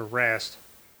 and harassed,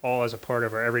 all as a part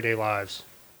of our everyday lives.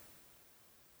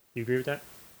 You agree with that?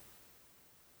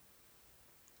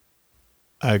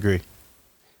 I agree.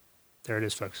 There it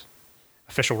is, folks.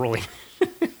 Official ruling.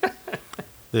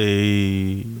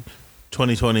 The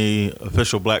 2020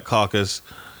 official Black Caucus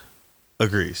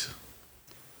agrees.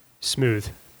 Smooth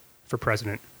for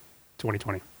president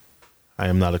 2020. I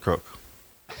am not a crook.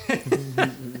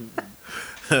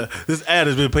 This ad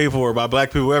has been paid for by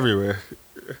black people everywhere.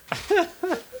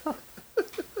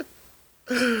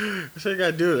 So you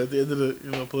gotta do it at the end of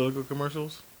the political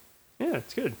commercials. Yeah,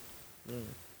 it's good.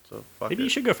 So fuck Maybe it. you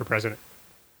should go for president.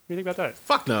 What do you think about that?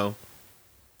 Fuck no.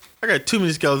 I got too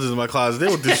many skeletons in my closet. They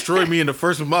will destroy me in the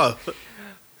first month.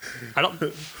 I don't.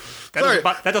 Sorry.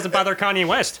 That doesn't bother Kanye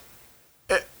West.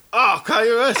 Oh,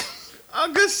 Kanye West.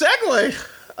 Oh, good segue.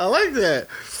 I like that.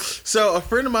 So a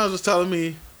friend of mine was telling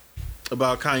me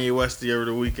about Kanye West the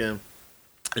other weekend.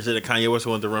 He said that Kanye West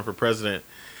wanted to run for president,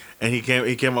 and he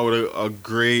came up with a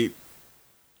great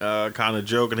kind of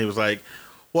joke, and he was like,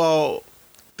 "Well,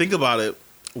 think about it.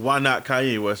 Why not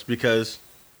Kanye West? Because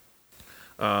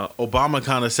Obama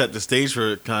kind of set the stage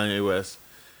for Kanye West.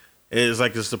 It's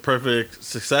like it's the perfect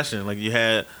succession. Like you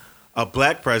had a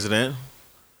black president,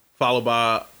 followed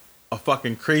by a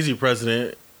fucking crazy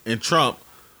president in Trump.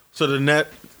 So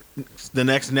the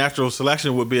next natural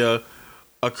selection would be a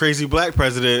crazy black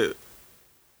president,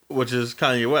 which is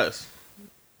Kanye West.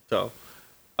 So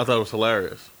I thought it was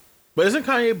hilarious. But isn't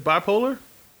Kanye bipolar?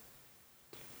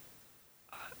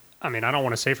 I mean, I don't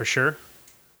want to say for sure,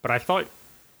 but I thought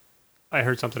I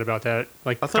heard something about that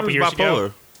like I a thought couple he years was bipolar.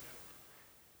 ago.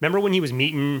 Remember when he was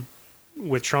meeting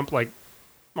with Trump like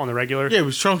on the regular? Yeah, he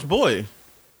was Trump's boy.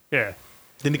 Yeah.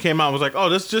 Then he came out and was like, "Oh,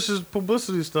 that's just his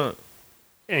publicity stunt."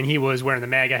 And he was wearing the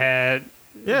MAGA hat.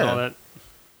 Yeah. And all that.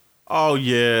 Oh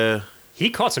yeah. He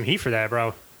caught some heat for that,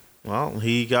 bro. Well,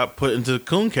 he got put into the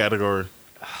coon category.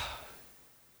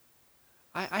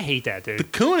 I hate that, dude. The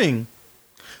cooning.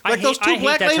 I Like those two hate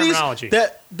black that ladies terminology.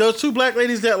 those two black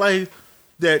ladies that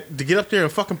to get up there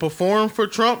and fucking perform for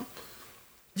Trump.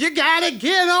 You gotta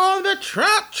get on the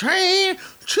Trump train,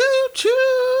 choo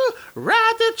choo,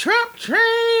 ride the Trump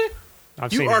train.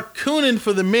 I've You seen are it. cooning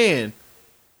for the man.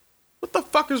 What the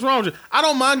fuck is wrong with you? I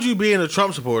don't mind you being a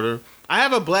Trump supporter. I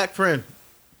have a black friend.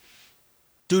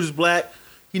 Dude is black.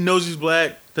 He knows he's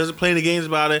black. Doesn't play any games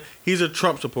about it. He's a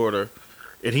Trump supporter,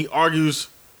 and he argues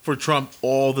for Trump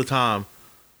all the time.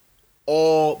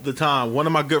 All the time. One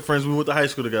of my good friends, we went to high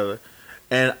school together,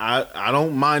 and I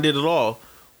don't mind it at all.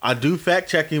 I do fact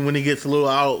checking when he gets a little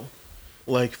out,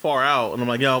 like far out, and I'm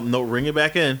like, yo, no, ring it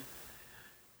back in.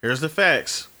 Here's the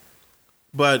facts.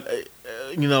 But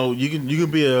you know, you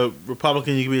can be a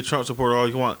Republican, you can be a Trump supporter all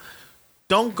you want.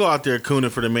 Don't go out there cooning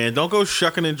for the man. Don't go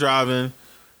shucking and driving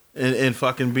and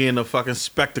fucking being a fucking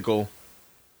spectacle.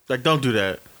 Like, don't do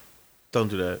that. Don't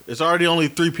do that. It's already only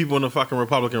 3 people in the fucking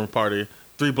Republican Party.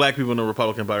 3 black people in the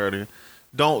Republican Party.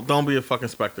 Don't be a fucking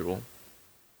spectacle.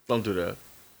 Don't do that.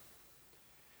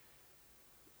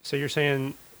 So you're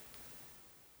saying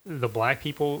the black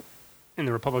people in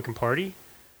the Republican Party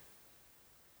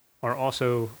are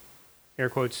also, air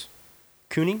quotes,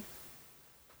 cooning?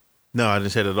 No, I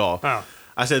didn't say that at all. Oh.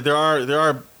 I said there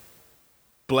are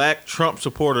black Trump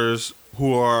supporters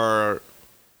who are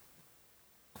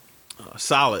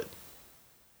solid,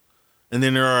 and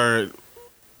then there are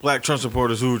black Trump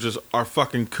supporters who just are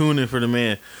fucking cooning for the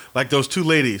man, like those 2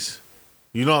 ladies.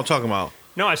 You know what I'm talking about?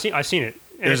 No, I've seen it.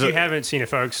 And There's if you haven't seen it,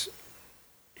 folks,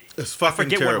 It's I fucking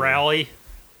forget terrible. what rally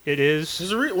it is.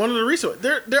 This is one of the recent.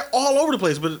 They're all over the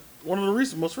place, but one of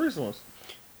the most recent ones.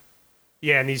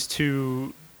 Yeah, and these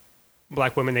 2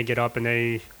 black women, they get up and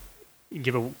they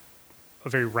give a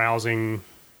very rousing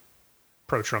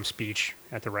pro-Trump speech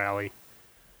at the rally.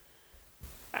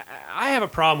 I have a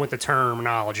problem with the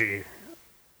terminology.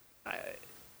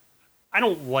 I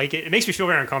don't like it. It makes me feel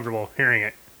very uncomfortable hearing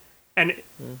it. And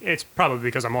it's probably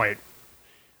because I'm white.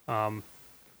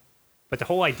 But the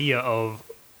whole idea of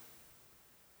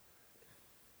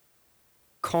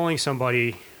calling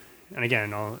somebody, and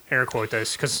again, I'll air quote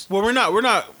this, because Well, we're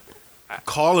not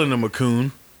calling them a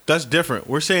coon. That's different.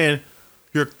 We're saying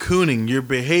you're cooning. Your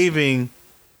behavior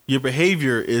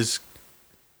is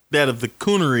that of the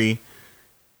coonery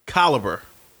caliber.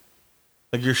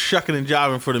 Like you're shucking and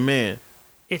jiving for the man.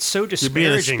 it's so You're disparaging.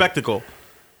 being a spectacle.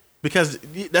 Because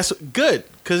that's good.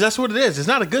 Because that's what it is. It's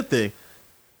not a good thing.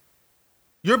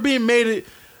 You're being made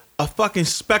a fucking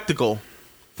spectacle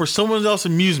for someone else's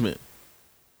amusement.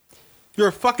 You're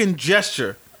a fucking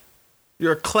gesture.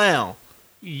 You're a clown.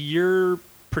 You're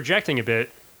projecting a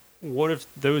bit. What if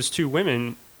those 2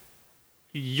 women,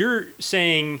 you're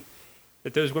saying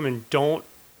that those women don't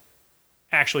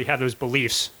actually have those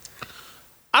beliefs?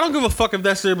 I don't give a fuck if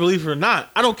that's their belief or not.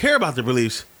 I don't care about their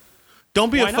beliefs.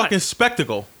 Don't be Why a not? fucking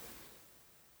spectacle.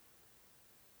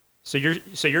 So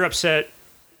you're upset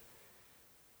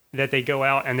that they go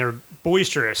out and they're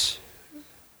boisterous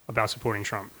about supporting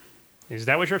Trump. Is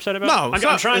that what you're upset about? No,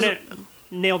 I'm trying to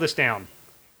nail this down.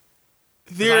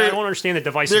 'Cause I don't understand the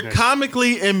They're divisiveness.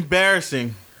 comically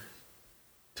embarrassing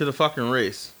to the fucking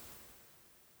race.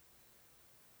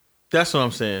 That's what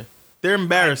I'm saying. They're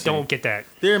embarrassing. Don't get that.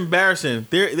 They're embarrassing.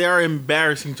 They are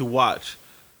embarrassing to watch.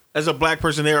 As a black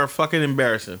person, they are fucking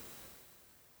embarrassing.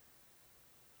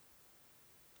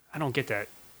 I don't get that.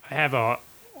 I have a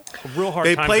a real hard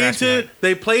They time play grasping into that.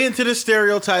 they play into the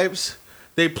stereotypes.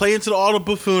 They play into all the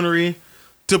buffoonery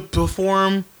to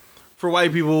perform for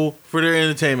white people for their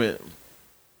entertainment.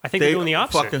 I think they're doing the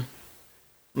opposite.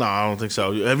 No, I don't think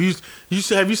so. Have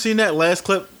you seen that last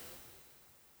clip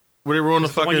where they were on the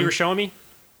one you were showing me?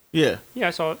 Yeah, Yeah,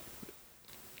 I saw it.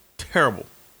 terrible.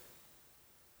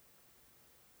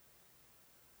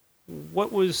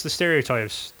 What was the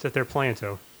stereotypes that they're playing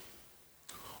to?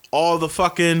 All the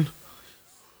fucking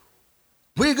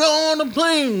we're gonna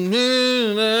play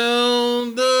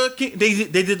the king.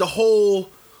 They did the whole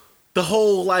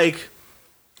like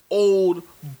old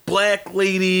black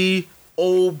lady,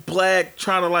 old black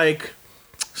trying to like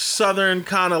southern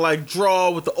kind of like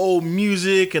draw with the old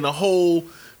music and the whole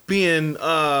being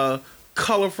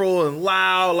colorful and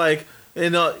loud, like,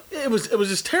 and it was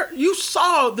just terrible. You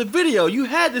saw the video. You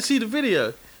had to see the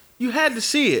video. You had to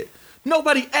see it.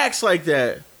 Nobody acts like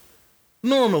that.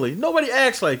 Normally, nobody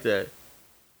acts like that.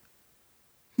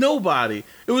 Nobody.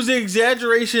 It was the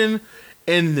exaggeration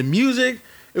in the music.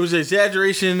 It was an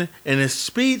exaggeration in his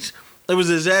speech. It was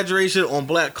an exaggeration on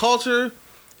black culture.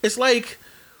 It's like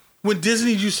when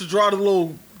Disney used to draw the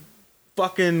little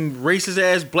fucking racist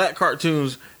ass black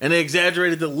cartoons and they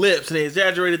exaggerated the lips and they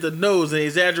exaggerated the nose and they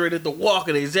exaggerated the walk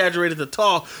and they exaggerated the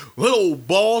talk. Hello,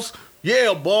 boss.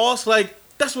 Yeah, boss. Like,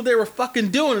 that's what they were fucking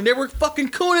doing. And they were fucking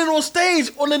cooning on stage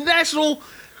on the national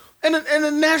and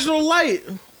the national light.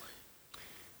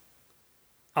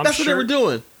 That's what they were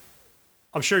doing.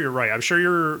 I'm sure you're right. I'm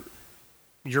sure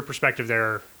your perspective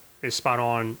there is spot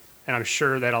on, and I'm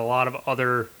sure that a lot of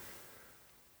other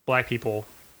black people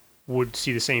would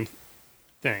see the same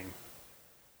thing.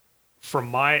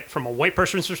 From a white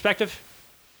person's perspective,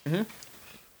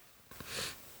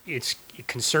 it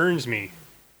concerns me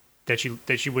that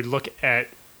you would look at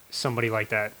somebody like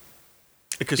that.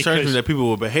 It concerns me that people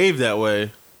will behave that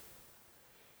way.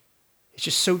 It's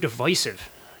just so divisive.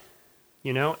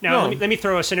 You know? Now, let me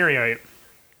throw a scenario.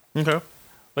 Okay.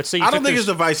 Let's say I don't think it's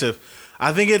divisive.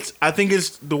 I think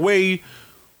it's the way.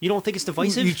 You don't think it's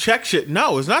divisive? You check shit.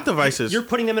 No, it's not divisive. You're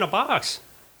putting them in a box.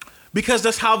 Because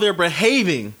that's how they're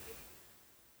behaving.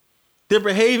 They're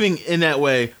behaving in that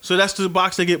way. So that's the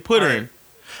box they get put in.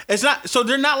 It's not. So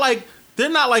they're not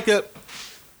like a.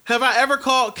 Have I ever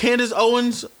called Candace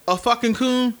Owens a fucking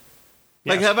coon?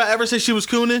 Yes. Like, have I ever said she was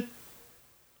cooning?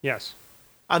 Yes.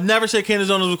 I've never said Candace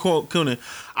Owens was cooning.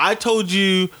 I told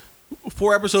you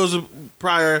 4 episodes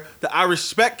prior that I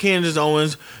respect Candace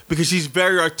Owens because she's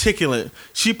very articulate.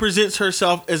 She presents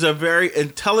herself as a very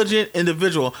intelligent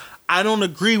individual. I don't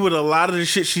agree with a lot of the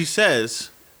shit she says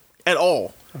at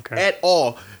all. Okay. At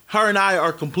all. Her and I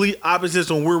are complete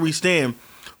opposites on where we stand.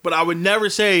 But I would never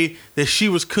say that she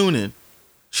was cooning.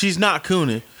 She's not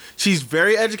cooning. She's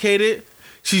very educated.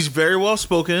 She's very well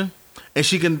spoken. And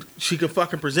she can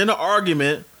fucking present an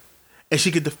argument and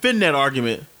she can defend that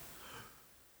argument.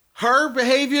 Her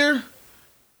behavior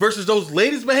versus those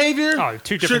ladies' behavior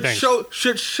two different things.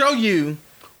 Should show you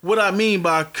what I mean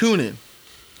by cooning.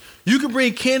 You can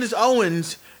bring Candace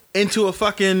Owens into a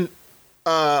fucking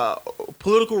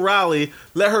political rally,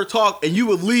 let her talk, and you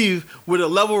would leave with a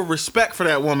level of respect for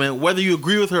that woman, whether you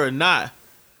agree with her or not.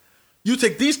 You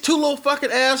take these 2 little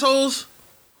fucking assholes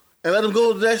and let them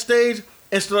go to that stage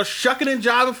and start shucking and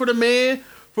jiving for the man,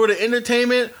 for the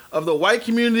entertainment of the white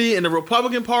community and the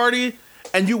Republican Party,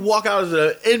 and you walk out as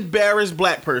an embarrassed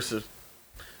black person.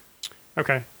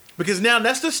 Okay. Because now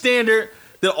that's the standard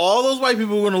that all those white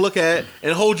people are going to look at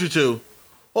and hold you to.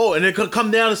 Oh, and they could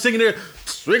come down and singing there,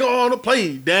 swing on the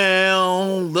play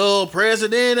down, the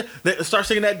president. They start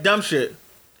singing that dumb shit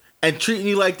and treating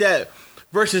you like that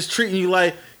versus treating you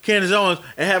like Candace Owens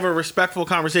and having a respectful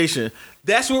conversation.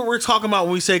 That's what we're talking about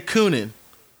when we say cooning.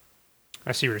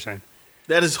 I see what you're saying.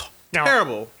 That is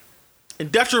terrible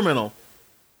and detrimental.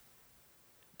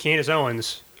 Candace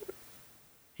Owens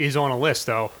is on a list,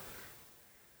 though,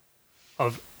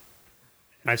 of,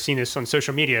 and I've seen this on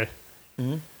social media,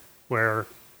 where,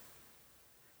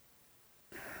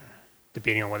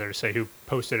 debating on whether to say who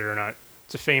posted it or not,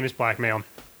 it's a famous black male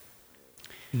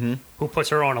who puts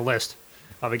her on a list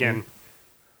of, again,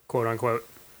 quote unquote,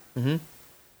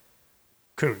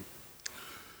 coon.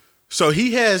 So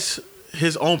he has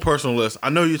his own personal list. I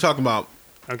know who you're talking about.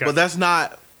 Okay. But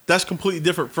that's completely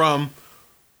different from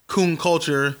coon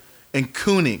culture and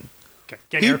cooning. Okay.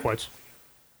 Get air quotes.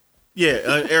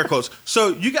 Yeah, air quotes. So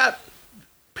you got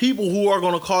people who are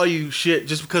going to call you shit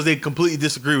just because they completely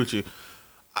disagree with you.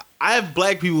 I have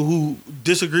black people who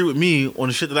disagree with me on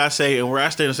the shit that I say and where I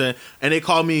stand and say, and they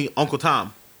call me Uncle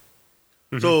Tom.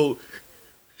 So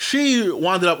she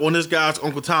wound up on this guy's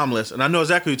Uncle Tom list, and I know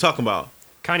exactly what you're talking about.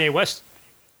 Kanye West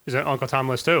Is that Uncle Tom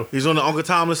list too? He's on the Uncle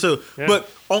Tom list too. Yeah. But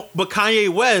Kanye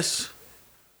West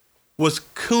was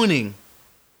cooning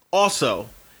also.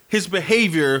 His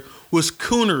behavior was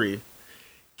coonery.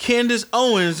 Candace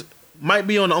Owens might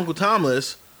be on the Uncle Tom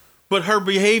list, but her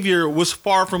behavior was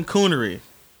far from coonery.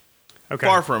 Okay.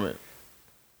 Far from it.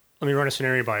 Let me run a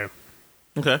scenario by you.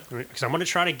 Okay. Because I'm going to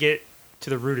try to get to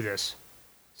the root of this.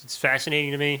 It's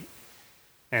fascinating to me,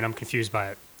 and I'm confused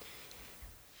by it.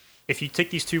 If you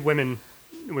take these two women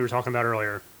we were talking about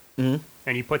earlier, and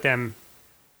you put them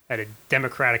at a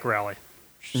Democratic rally,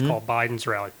 which is called Biden's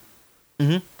rally,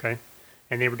 okay,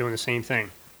 and they were doing the same thing,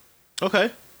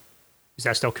 Okay. is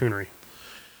that still coonery?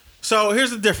 So here's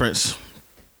the difference.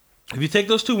 If you take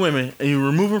those two women and you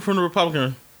remove them from the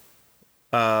Republican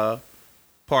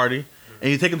Party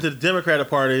and you take them to the Democratic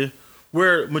Party,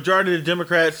 where majority of the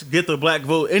Democrats get the black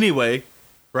vote anyway,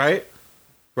 right?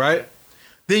 Right?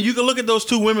 Then you can look at those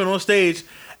two women on stage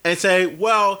and say,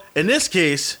 well, in this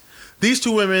case, these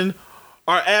two women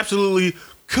are absolutely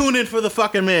cooning for the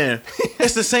fucking man.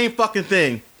 It's the same fucking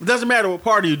thing. It doesn't matter what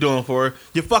party you're doing for.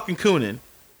 You're fucking cooning.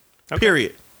 Okay.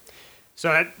 Period. So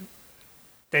that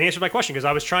answered my question, because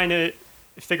I was trying to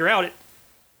figure out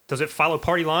does it follow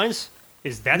party lines?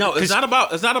 Is that No, it's not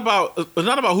about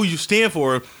who you stand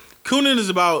for. Cooning is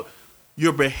about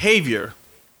your behavior,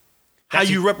 how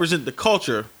you represent the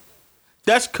culture.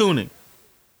 That's cooning.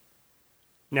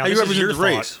 Now, How you this is represent your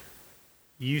the race. thought.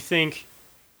 You think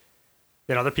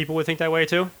that other people would think that way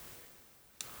too?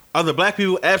 Other black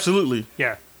people, absolutely,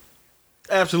 Yeah,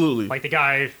 absolutely. like the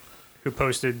guy who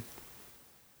posted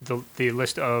the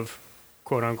list of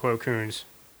quote unquote coons.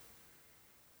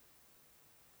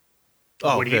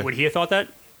 Oh, would okay. he have thought that?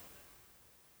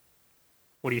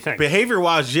 What do you think? Behavior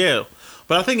wise, yeah,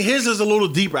 but I think his is a little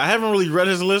deeper. I haven't really read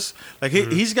his list. Like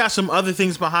he's got some other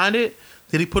things behind it.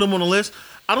 Did he put him on the list?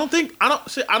 I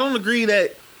don't agree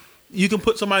that you can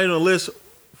put somebody on a list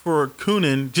for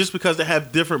cooning just because they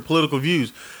have different political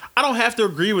views. I don't have to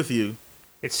agree with you.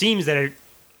 It seems that it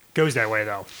goes that way,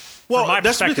 though. Well, From my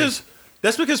perspective.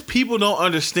 that's because people don't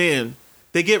understand.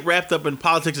 They get wrapped up in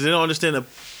politics. And they don't understand that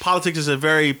politics is a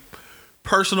very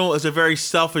personal, it's a very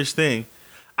selfish thing.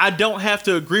 I don't have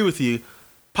to agree with you.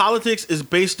 Politics is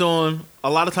based on, a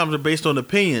lot of times, are based on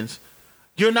opinions.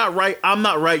 You're not right. I'm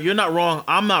not right. You're not wrong.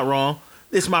 I'm not wrong.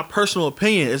 It's my personal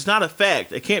opinion. It's not a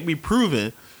fact. It can't be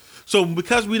proven. So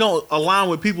because we don't align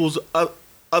with people's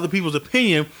other people's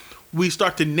opinion, we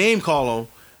start to name call them,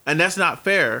 and that's not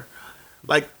fair.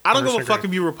 Like, I don't give a fuck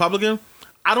if you're Republican.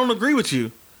 I don't agree with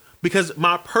you because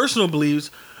my personal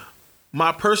beliefs,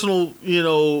 my personal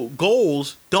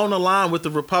goals don't align with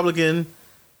the Republican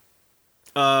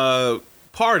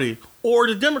Party or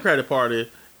the Democratic Party,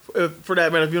 for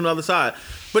that matter, if you're on the other side.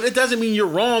 But it doesn't mean you're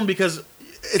wrong because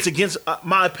it's against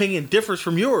my opinion differs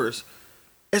from yours.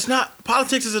 It's not,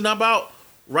 politics is not about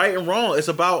right and wrong. It's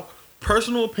about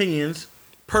personal opinions,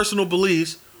 personal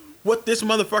beliefs, what this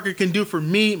motherfucker can do for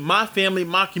me, my family,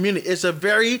 my community. It's a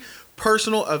very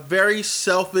personal, a very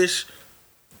selfish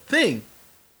thing.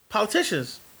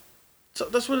 Politicians. So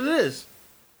that's what it is.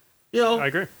 I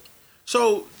agree.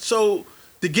 So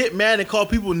to get mad and call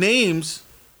people names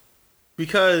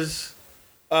because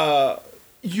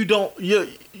you don't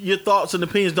your thoughts and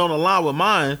opinions don't align with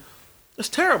mine, it's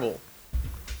terrible.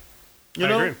 You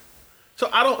know? Agree. So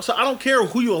I don't care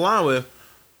who you align with.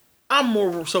 I'm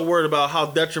more so worried about how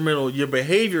detrimental your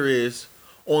behavior is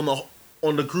on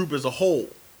the group as a whole.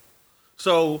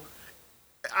 So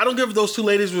I don't give if those two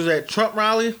ladies was at Trump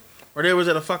rally or they was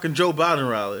at a fucking Joe Biden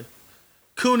rally.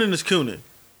 Cooning is cooning.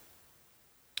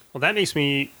 Well, that makes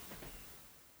me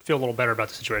feel a little better about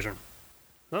the situation.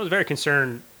 I was very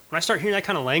concerned when I start hearing that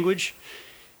kind of language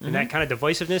and that kind of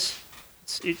divisiveness.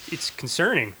 It's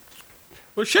concerning.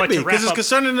 Well, it should be because it's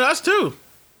concerning to us too.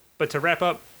 But to wrap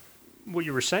up what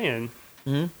you were saying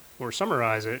or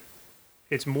summarize it,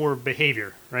 it's more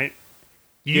behavior, right?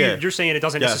 You're saying it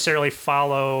doesn't necessarily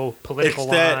follow political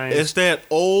lines. It's that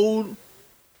old,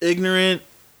 ignorant,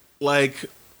 like,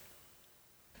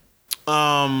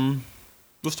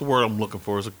 what's the word I'm looking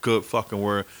for? It's a good fucking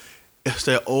word. It's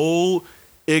that old,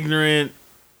 ignorant,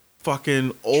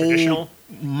 fucking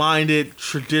old-minded,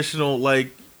 traditional,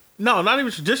 like, no, not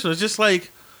even traditional. It's just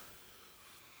like,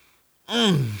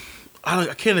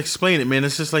 I can't explain it, man.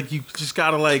 It's just like you just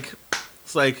gotta like,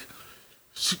 it's like,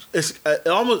 it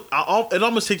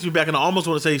almost takes me back, and I almost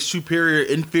want to say superior,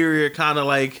 inferior kind of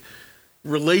like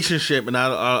relationship, and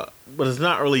but it's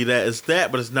not really that. It's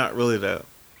that, but it's not really that.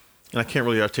 And I can't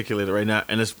really articulate it right now,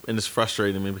 and it's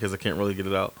frustrating me because I can't really get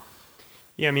it out.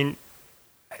 Yeah, I mean,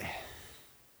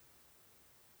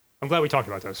 I'm glad we talked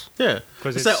about this. Yeah,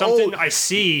 because it's something I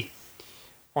see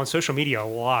on social media a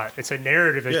lot. It's a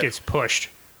narrative that gets pushed.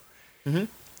 Mm-hmm.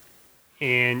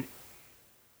 And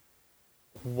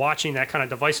watching that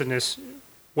kind of divisiveness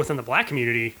within the black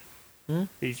community,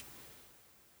 these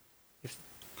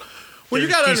well, you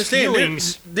got to understand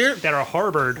feelings that are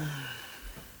harbored.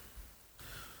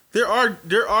 There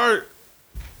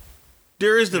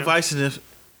is divisiveness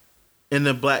in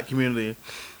the black community,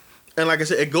 and like I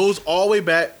said, it goes all the way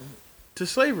back to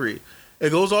slavery.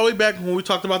 It goes all the way back when we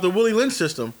talked about the Willie Lynch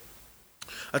system.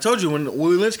 I told you when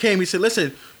Willie Lynch came, he said,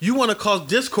 "Listen, you want to cause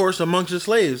discourse amongst the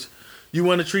slaves. You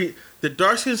want to treat the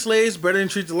dark-skinned slaves better than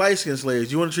treat the light-skinned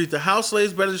slaves. You want to treat the house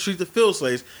slaves better than treat the field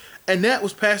slaves." And that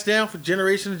was passed down for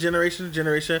generation to generation to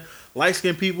generation.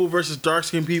 Light-skinned people versus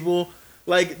dark-skinned people.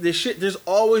 Like, this shit, there's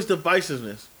always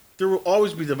divisiveness. There will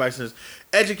always be divisiveness.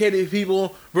 Educated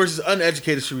people versus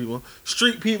uneducated people.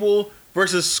 Street people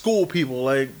versus school people.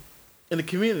 Like, in the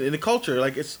community, in the culture.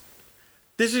 Like,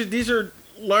 these are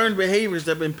learned behaviors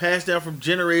that have been passed down from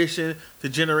generation to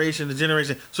generation to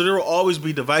generation. So there will always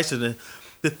be divisiveness.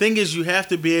 The thing is, you have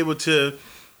to be able to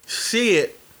see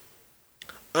it,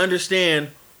 understand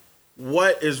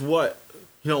what is what.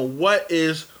 You know, what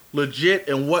is legit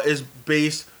and what is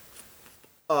based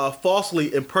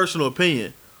falsely in personal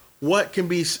opinion. What can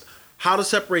be, how to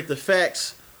separate the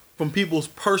facts from people's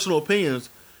personal opinions,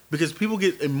 because people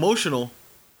get emotional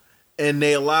and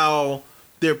they allow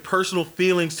their personal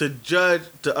feelings to judge,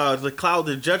 to cloud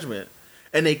their judgment,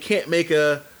 and they can't make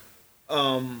a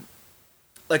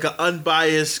like an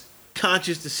unbiased,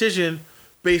 conscious decision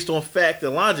based on fact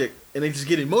and logic, and they just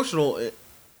get emotional,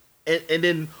 and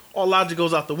then all logic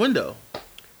goes out the window.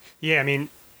 Yeah, I mean,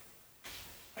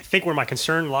 I think where my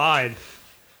concern lied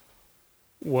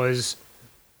was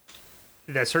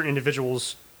that certain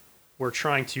individuals were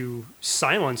trying to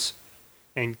silence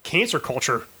and cancer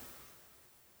culture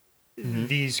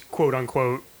these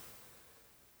quote-unquote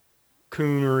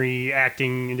coonery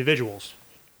acting individuals,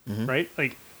 right?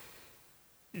 Like,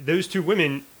 those two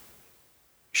women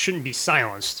shouldn't be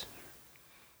silenced,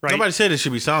 right? Nobody said it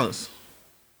should be silenced.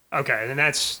 Okay, then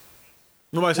that's...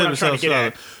 Nobody said it should be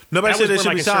silenced. Nobody said it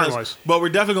should be silenced, but we're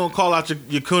definitely going to call out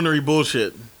your coonery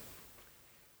bullshit.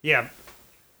 Yeah,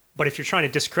 but if you're trying to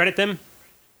discredit them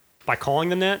by calling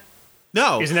them that,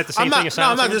 no, isn't that the same thing as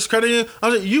silencing? No, I'm not discrediting you.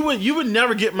 I'm saying you would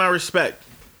never get my respect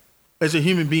as a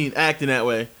human being acting that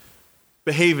way,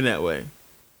 behaving that way.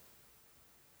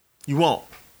 You won't.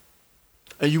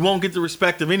 And you won't get the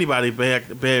respect of anybody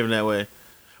behaving that way.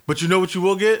 But you know what you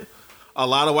will get? A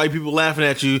lot of white people laughing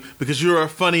at you because you're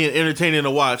funny and entertaining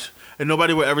to watch, and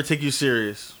nobody will ever take you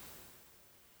serious.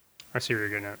 I see what you're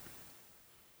getting at.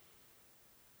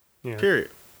 Yeah. Period.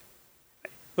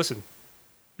 Listen,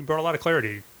 you brought a lot of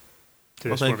clarity to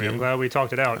this for me. I'm glad we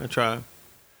talked it out. I try.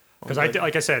 Because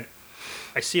like I said,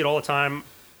 I see it all the time,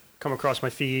 come across my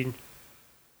feed,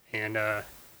 and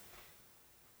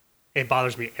it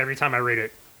bothers me every time I read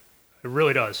it. It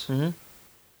really does. Mm-hmm.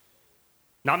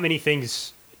 Not many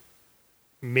things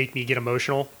make me get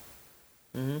emotional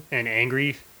and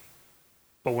angry,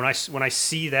 but when I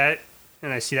see that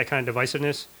and I see that kind of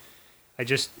divisiveness,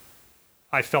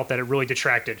 I felt that it really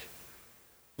detracted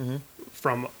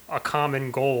from a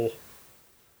common goal,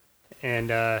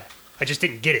 and I just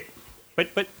didn't get it. But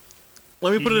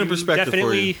let me put it in perspective for you.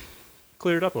 Definitely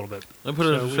cleared it up a little bit. Let me put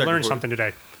it in perspective. We learned something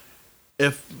today.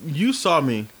 If you saw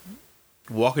me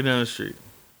walking down the street,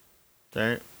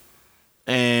 right,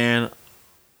 and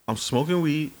I'm smoking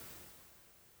weed,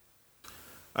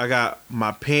 I got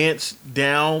my pants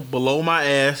down below my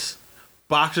ass,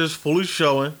 boxers fully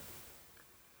showing,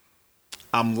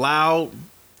 I'm loud,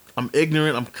 I'm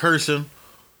ignorant, I'm cursing,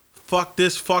 fuck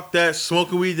this, fuck that,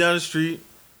 smoking weed down the street,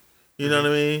 you know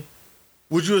what I mean?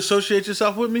 Would you associate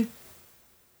yourself with me?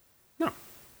 No.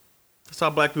 That's how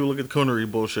black people look at the coonery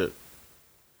bullshit.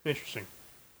 Interesting.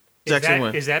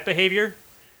 Is that behavior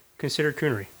considered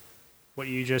coonery? What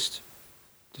you just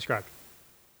described?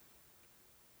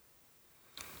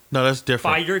 No, that's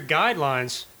different. By your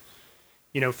guidelines,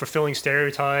 fulfilling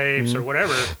stereotypes or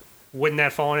whatever, wouldn't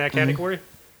that fall in that category?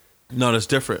 No, that's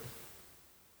different.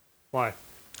 Why?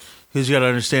 Because you got to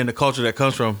understand the culture that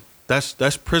comes from.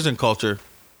 That's prison culture.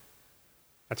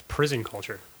 That's prison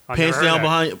culture. Pants down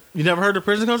behind. You never heard of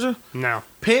prison culture? No.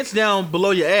 Pants down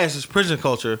below your ass is prison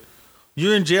culture.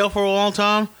 You're in jail for a long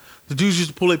time. The dudes used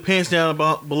to pull their pants down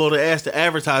below their ass to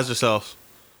advertise themselves.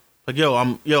 Like,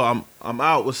 I'm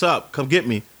out. What's up? Come get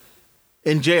me.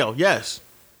 In jail, yes.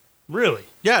 Really?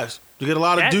 Yes. You get a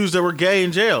lot of dudes that were gay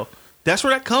in jail. That's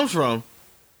where that comes from.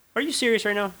 Are you serious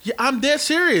right now? Yeah, I'm dead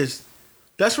serious.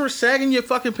 That's where sagging your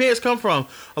fucking pants come from.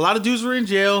 A lot of dudes were in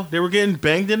jail. They were getting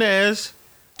banged in the ass.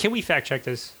 Can we fact check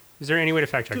this? Is there any way to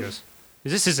fact check this?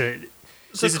 This is It's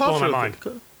this is blowing my mind.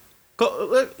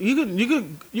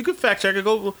 You could fact check it.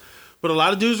 Go, but a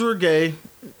lot of dudes were gay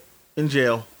in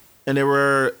jail, and they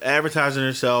were advertising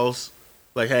themselves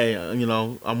like, "Hey,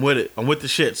 I'm with it. I'm with the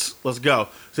shits. Let's go."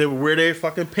 So they would wear their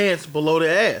fucking pants below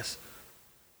their ass.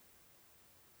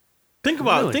 Think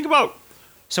about it. Think about.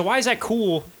 So why is that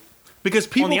cool? Because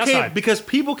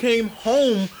people came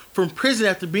home from prison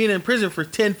after being in prison for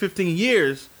 10, 15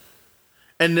 years,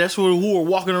 and that's who were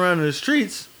walking around in the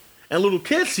streets, and little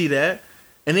kids see that,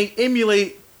 and they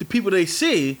emulate the people they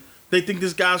see. They think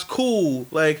this guy's cool,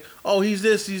 like, oh, he's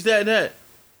this, he's that, and that,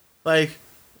 like,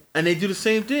 and they do the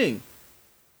same thing.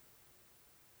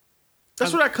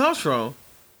 That's where that comes from.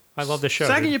 I love the show.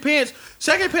 Sagging your pants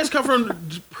come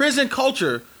from prison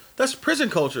culture. That's prison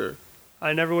culture.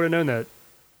 I never would have known that.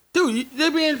 Dude,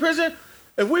 they'd be in prison.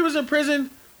 If we was in prison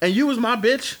and you was my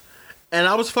bitch and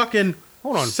I was fucking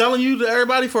selling you to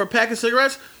everybody for a pack of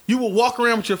cigarettes, you would walk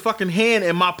around with your fucking hand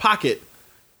in my pocket.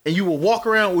 And you will walk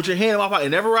around with your hand in my pocket.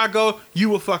 And everywhere I go, you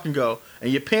will fucking go.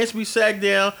 And your pants be sagged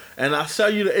down. And I sell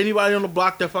you to anybody on the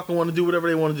block that fucking want to do whatever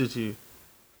they want to do to you.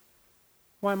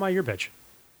 Why am I your bitch?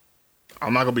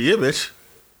 I'm not going to be your bitch.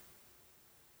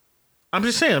 I'm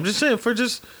just saying for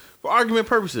argument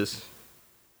purposes.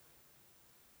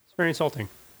 It's very insulting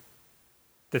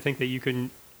to think that you can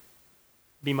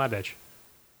be my bitch.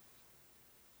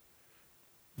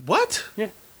 What? Yeah.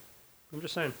 I'm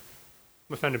just saying.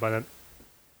 I'm offended by that.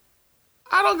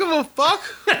 I don't give a fuck.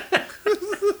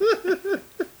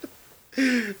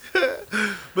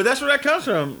 But that's where that comes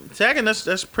from. Tagging,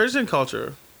 that's prison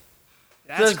culture.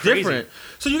 That's crazy. Different.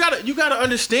 So you gotta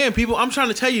understand, people. I'm trying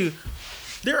to tell you,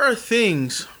 there are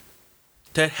things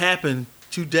that happen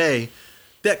today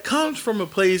that comes from a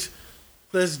place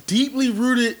that's deeply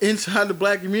rooted inside the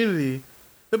black community.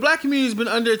 The black community has been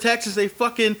under attack since they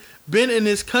fucking been in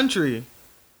this country.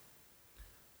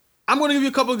 I'm going to give you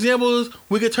a couple examples.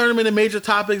 We could turn them into major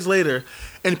topics later.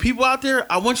 And people out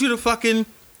there, I want you to fucking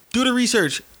do the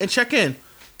research and check in.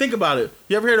 Think about it.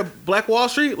 You ever heard of Black Wall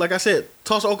Street? Like I said,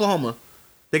 Tulsa, Oklahoma.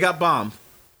 They got bombed,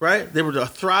 right? They were a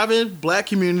thriving black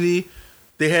community.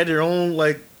 They had their own,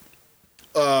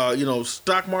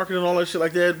 stock market and all that shit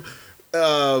like that.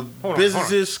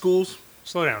 Businesses, schools.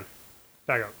 Slow down.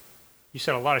 Back up. You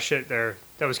said a lot of shit there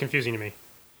that was confusing to me.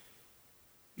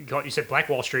 You said Black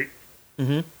Wall Street.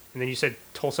 Mm-hmm. And then you said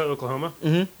Tulsa, Oklahoma.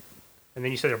 Mm-hmm. And then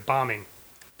you said they're bombing.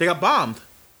 They got bombed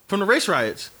from the race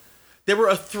riots. They were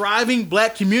a thriving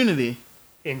black community.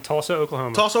 In Tulsa,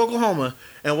 Oklahoma. Tulsa, Oklahoma.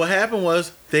 And what happened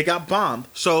was they got bombed.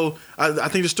 So I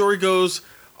think the story goes,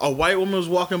 a white woman was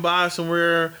walking by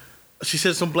somewhere. She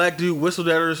said some black dude whistled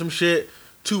at her or some shit.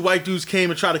 2 white dudes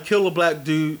came and tried to kill a black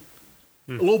dude,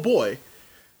 a little boy.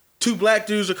 2 black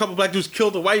dudes, a couple black dudes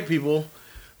killed the white people.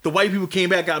 The white people came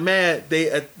back, got mad.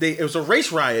 It was a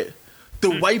race riot.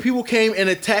 The white people came and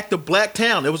attacked the black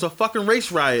town. It was a fucking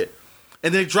race riot.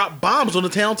 And they dropped bombs on the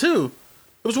town, too.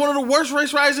 It was one of the worst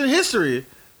race riots in history.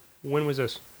 When was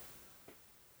this?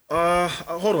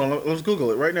 Hold on. Let's Google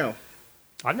it right now.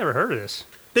 I've never heard of this.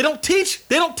 They don't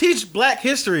teach black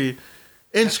history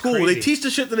in school. Crazy. They teach the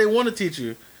shit that they want to teach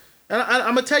you. And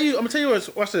I'm gonna tell you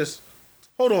watch this.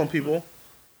 Hold on, people.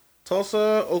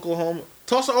 Tulsa,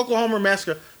 Oklahoma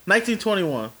massacre,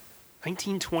 1921.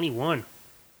 1921.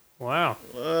 Wow.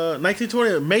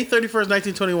 1920, May 31st,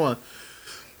 1921.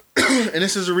 And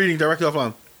this is a reading directly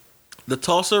offline. The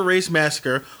Tulsa Race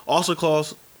Massacre, also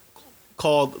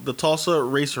called the Tulsa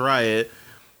Race Riot,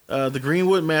 the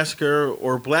Greenwood Massacre,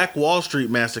 or Black Wall Street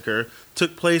Massacre,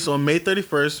 took place on May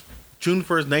 31st, June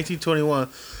 1st, 1921.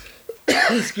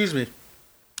 Excuse me.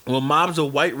 When mobs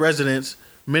of white residents,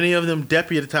 many of them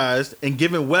deputized and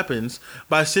given weapons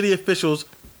by city officials,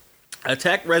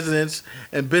 attacked residents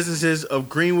and businesses of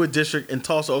Greenwood District in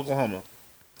Tulsa, Oklahoma.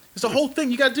 It's a whole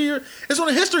thing. You got to do it's on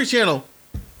the History Channel.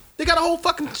 They got a whole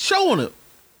fucking show on it.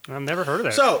 I've never heard of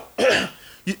that. So,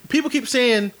 people keep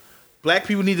saying black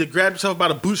people need to grab themselves by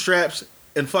the bootstraps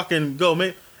and fucking go,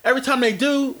 man. Every time they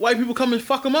do, white people come and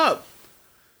fuck them up.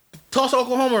 Tulsa,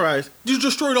 Oklahoma rise. You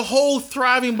destroyed a whole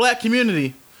thriving black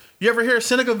community. You ever hear of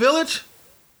Seneca Village?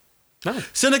 No.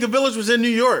 Seneca Village was in New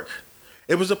York.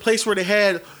 It was a place where they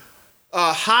had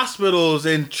hospitals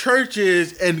and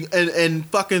churches and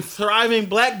fucking thriving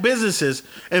black businesses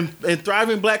and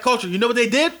thriving black culture. You know what they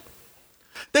did?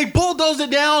 They bulldozed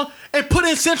it down and put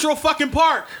in Central fucking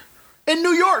Park in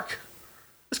New York.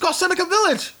 It's called Seneca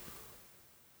Village.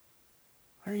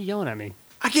 Why are you yelling at me?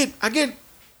 I get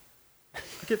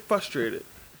frustrated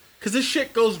because this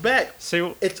shit goes back.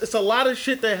 So it's a lot of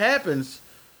shit that happens.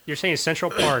 You're saying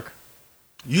Central Park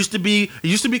it used to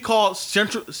be called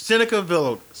Seneca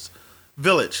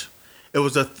Village. It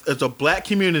was a black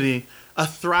community, a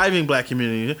thriving black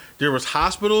community. There was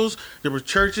hospitals, there were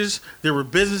churches, there were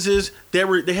businesses.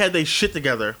 They had their shit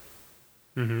together.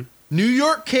 Mm-hmm. New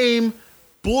York came,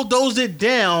 bulldozed it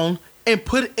down, and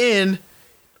put in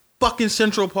fucking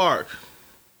Central Park.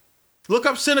 Look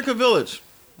up Seneca Village.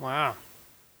 Wow.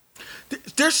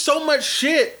 There's so much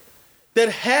shit that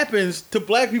happens to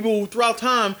black people throughout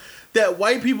time that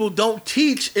white people don't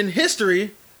teach in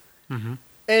history, mm-hmm.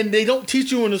 and they don't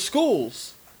teach you in the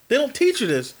schools. They don't teach you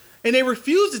this, and they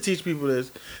refuse to teach people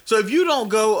this. So if you don't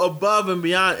go above and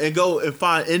beyond and go and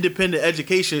find independent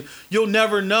education, you'll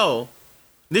never know.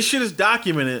 This shit is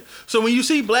documented. So when you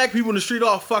see black people in the street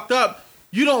all fucked up,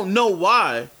 you don't know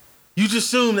why. You just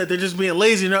assume that they're just being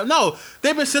lazy. No,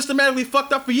 they've been systematically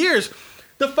fucked up for years.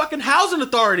 The fucking housing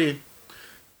authority.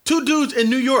 2 dudes in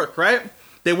New York, right?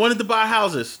 They wanted to buy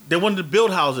houses. They wanted to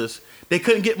build houses. They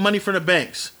couldn't get money from the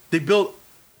banks. They built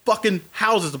fucking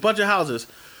houses, a bunch of houses.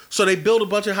 So they built a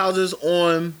bunch of houses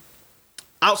on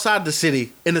outside the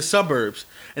city, in the suburbs.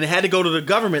 And they had to go to the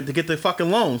government to get the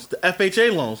fucking loans, the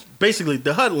FHA loans, basically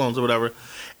the HUD loans or whatever.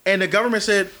 And the government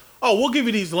said, oh, we'll give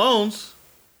you these loans.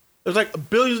 It was like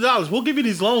billions of dollars. We'll give you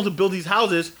these loans to build these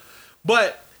houses.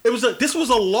 But this was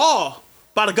a law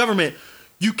by the government.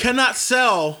 You cannot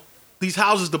sell these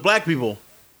houses to black people.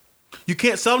 You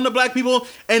can't sell them to black people,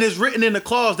 and it's written in the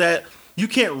clause that you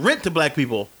can't rent to black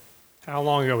people. How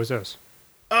long ago was this?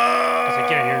 'Cause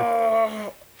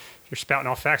again, you're spouting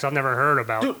off facts I've never heard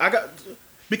about. Dude,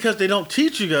 because they don't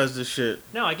teach you guys this shit.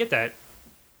 No, I get that.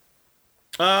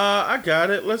 I got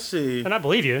it. Let's see. And I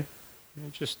believe you.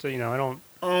 It's just, I don't...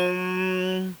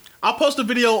 I'll post a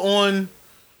video on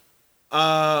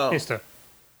Insta.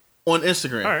 On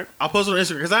Instagram. All right. I'll post it on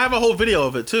Instagram because I have a whole video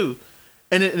of it too.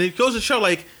 And it goes to show,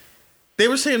 like, they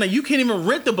were saying that you can't even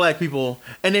rent to black people,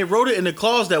 and they wrote it in the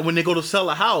clause that when they go to sell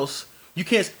a house, you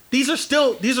can't. These are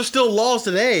still laws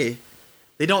today.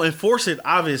 They don't enforce it,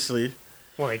 obviously.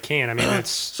 Well, they can. I mean,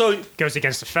 it goes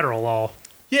against the federal law.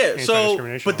 Yeah.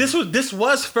 So, but this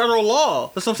was federal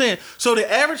law. That's what I'm saying. So the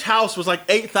average house was like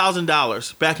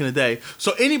 $8,000 back in the day.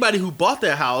 So anybody who bought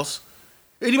that house,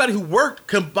 anybody who worked,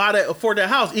 can afford that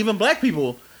house. Even black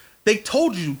people. They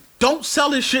told you, don't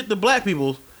sell this shit to black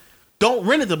people. Don't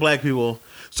rent it to black people.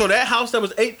 So that house that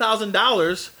was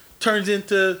 $8,000 turns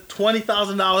into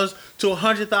 $20,000 to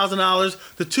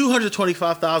 $100,000 to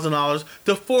 $225,000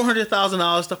 to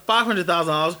 $400,000 to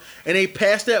 $500,000, and they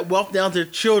pass that wealth down to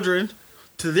their children,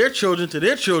 to their children, to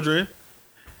their children,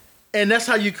 and that's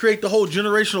how you create the whole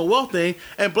generational wealth thing.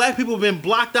 And black people have been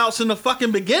blocked out since the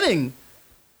fucking beginning.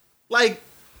 Like,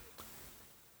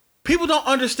 people don't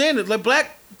understand it. Like,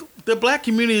 the black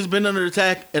community has been under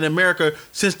attack in America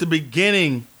since the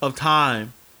beginning of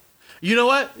time. You know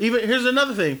what? Even here's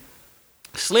another thing.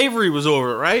 Slavery was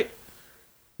over, right?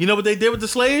 You know what they did with the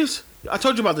slaves? I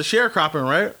told you about the sharecropping,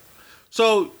 right?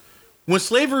 So when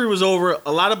slavery was over,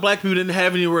 a lot of black people didn't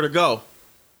have anywhere to go.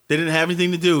 They didn't have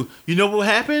anything to do. You know what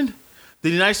happened? The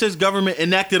United States government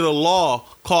enacted a law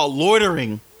called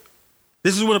loitering.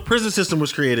 This is when the prison system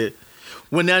was created.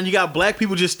 When now you got black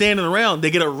people just standing around, they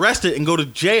get arrested and go to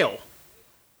jail.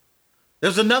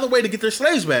 There's another way to get their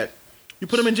slaves back. You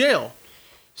put them in jail.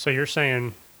 So you're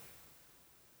saying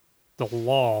the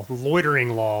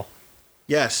loitering law,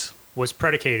 yes, was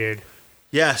predicated,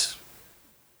 yes,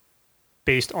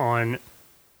 based on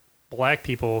black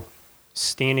people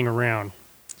standing around.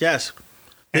 Yes,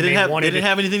 they didn't have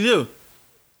anything to do.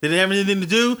 They didn't have anything to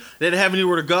do. They didn't have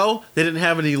anywhere to go. They didn't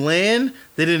have any land.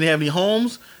 They didn't have any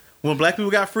homes. When black people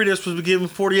got free, they were supposed to be given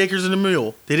 40 acres and a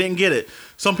mule. They didn't get it.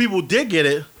 Some people did get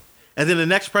it. And then the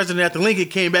next president after Lincoln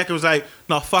came back and was like,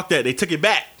 no, fuck that. They took it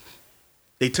back.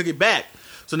 They took it back.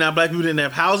 So now black people didn't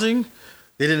have housing.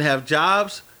 They didn't have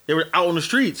jobs. They were out on the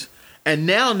streets. And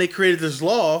now they created this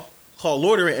law called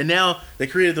loitering. And now they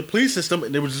created the police system,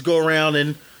 and they would just go around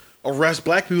and arrest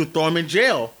black people and throw them in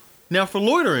jail. Now for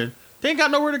loitering, they ain't got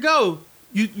nowhere to go.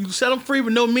 You set them free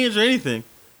with no means or anything.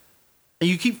 And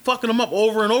you keep fucking them up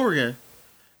over and over again.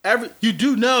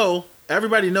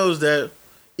 Everybody knows that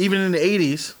even in the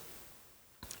 80s,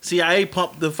 CIA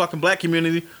pumped the fucking black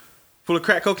community full of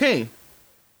crack cocaine.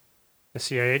 The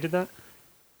CIA did that?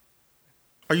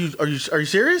 Are you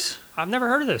serious? I've never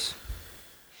heard of this.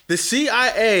 The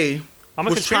CIA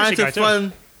was trying to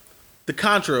fund the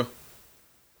Contra,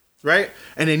 right?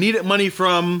 And they needed money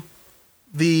from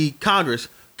the Congress.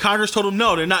 Congress told them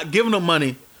no, they're not giving them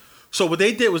money. So what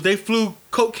they did was they flew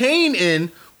cocaine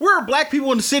in. Where are black people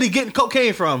in the city getting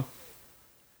cocaine from?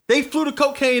 They flew the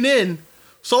cocaine in,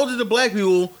 sold it to black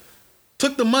people,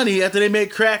 took the money after they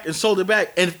made crack and sold it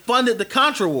back, and funded the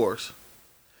Contra Wars.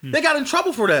 They got in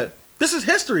trouble for that. This is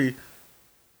history.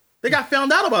 They got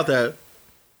found out about that.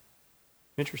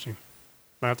 Interesting.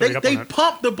 I'll have to read up on They that.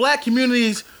 pumped the black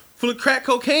communities full of crack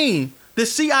cocaine. The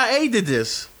CIA did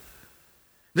this.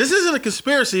 This isn't a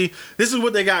conspiracy. This is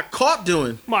what they got caught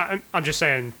doing. Well, I'm just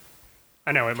saying.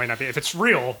 I know it might not be. If it's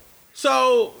real,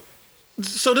 So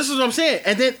this is what I'm saying.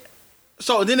 And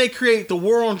then they create the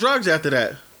war on drugs after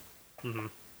that,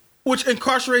 which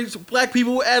incarcerates black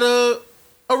people at a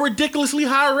ridiculously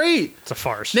high rate. it's a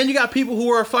farce. Then you got people who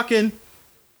are fucking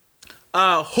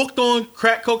hooked on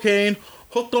crack cocaine,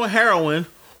 hooked on heroin,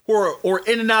 or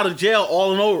in and out of jail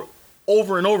all and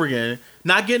over and over again.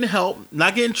 Not getting help,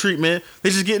 not getting treatment.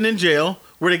 They're just getting in jail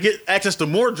where they get access to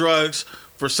more drugs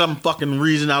for some fucking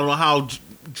reason. I don't know how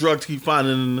drugs keep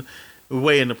finding a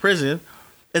way into prison.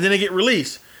 And then they get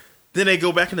released. Then they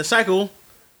go back in the cycle.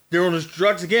 They're on those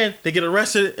drugs again. They get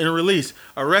arrested and released.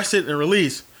 Arrested and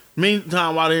released.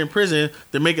 Meantime, while they're in prison,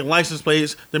 they're making license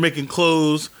plates. They're making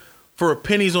clothes for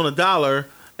pennies on a dollar.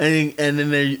 And then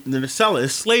they're selling it.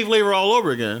 It's slave labor all over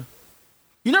again.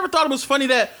 You never thought it was funny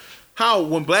that how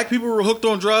when black people were hooked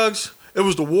on drugs, it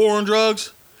was the war on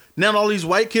drugs. Now all these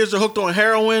white kids are hooked on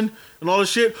heroin and all this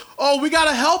shit. Oh, we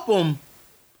gotta help them.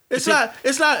 It's not.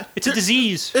 It's a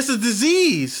disease. It's a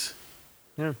disease.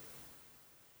 Yeah.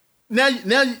 Now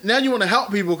you want to help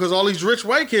people because all these rich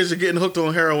white kids are getting hooked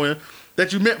on heroin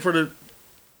that you meant for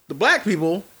the black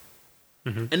people,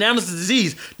 and now it's a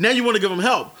disease. Now you want to give them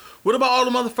help. What about all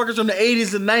the motherfuckers from the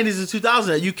 80s and 90s and 2000s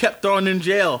that you kept throwing in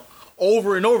jail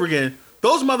over and over again?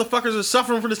 Those motherfuckers are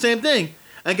suffering from the same thing.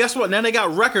 And guess what? Now they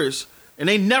got records and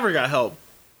they never got help.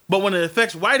 But when it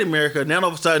affects white America, now all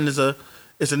of a sudden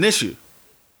it's an issue.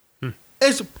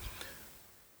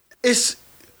 It's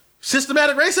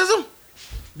systematic racism.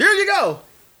 There you go.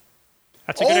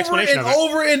 That's a good explanation of it.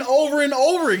 Over and over and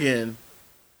over again.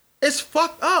 It's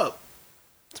fucked up.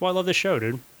 That's why I love this show,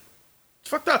 dude. It's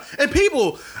fucked up. And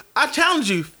people, I challenge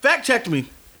you, fact check me.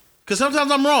 Because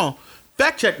sometimes I'm wrong.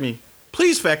 Fact check me.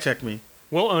 Please fact check me.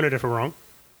 We'll own it if we're wrong,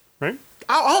 right?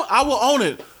 I will own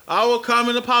it. I will come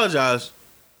and apologize.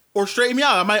 Or straighten me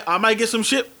out. I might get some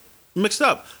shit mixed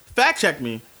up. Fact check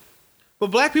me. But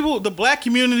black people, the black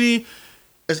community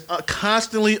is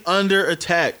constantly under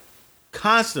attack.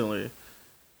 Constantly.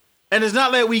 And it's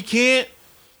not that we can't,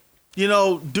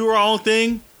 do our own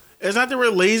thing. It's not that we're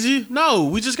lazy. No,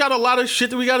 we just got a lot of shit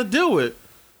that we got to deal with.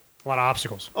 A lot of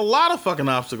obstacles. A lot of fucking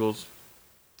obstacles.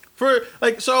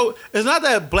 So it's not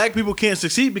that black people can't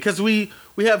succeed because we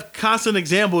have constant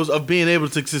examples of being able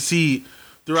to succeed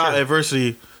throughout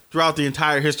adversity, throughout the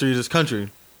entire history of this country.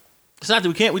 It's not that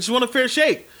we can't. We just want a fair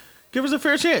shake. Give us a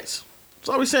fair chance. That's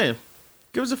all we're saying.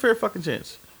 Give us a fair fucking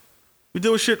chance. We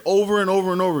deal with shit over and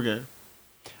over and over again.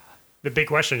 The big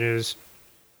question is,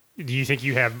 do you think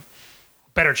you have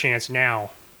a better chance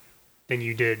now than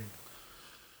you did,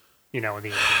 in the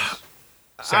 80s?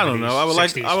 70s, I don't know. I would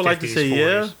 60s, like to 50s, say 40s.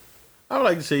 yeah. I would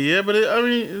like to say yeah,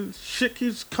 but shit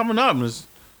keeps coming up and it's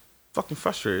fucking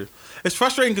frustrating. It's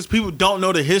frustrating because people don't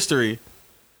know the history.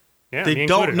 Yeah, They me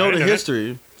don't included. I know didn't the that.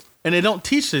 history. And they don't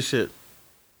teach this shit.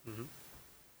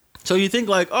 So you think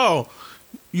like, oh,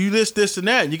 you this, and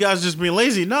that. You guys just being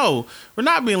lazy. No, we're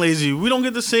not being lazy. We don't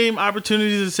get the same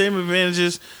opportunities, the same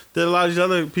advantages that a lot of these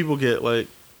other people get. Like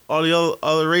all the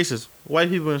other races, white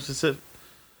people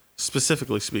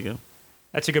specifically speaking.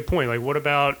 That's a good point. Like, what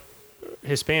about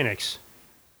Hispanics?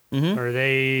 Mm-hmm.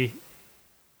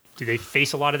 Do they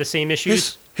face a lot of the same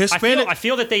issues? Hispanic. I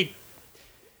feel that they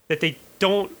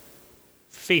don't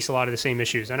face a lot of the same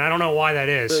issues, and I don't know why that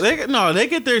is. They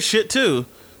get their shit too.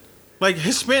 Like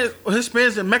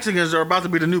Hispanics and Mexicans are about to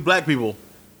be the new black people.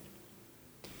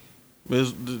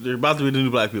 They're about to be the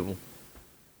new black people.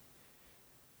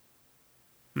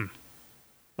 I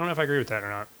don't know if I agree with that or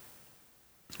not.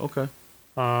 Okay.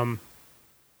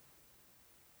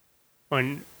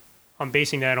 When I'm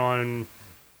basing that on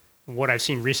what I've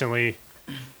seen recently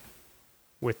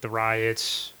with the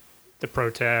riots, the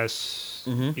protests,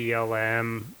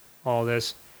 BLM, all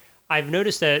this, I've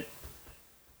noticed that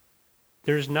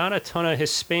there's not a ton of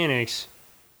Hispanics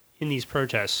in these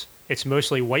protests. It's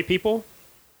mostly white people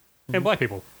and black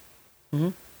people.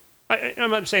 I'm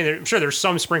not saying that. I'm sure there's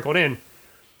some sprinkled in,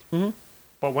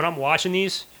 but when I'm watching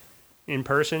these in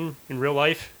person, in real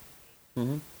life,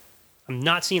 I'm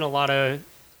not seeing a lot of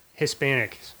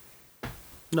Hispanics.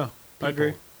 No, I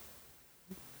agree.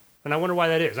 And I wonder why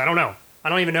that is. I don't know. I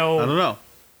don't even know. I don't know.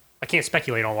 I can't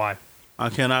speculate on why. I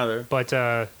can't either. But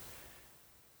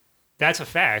that's a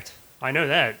fact. I know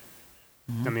that.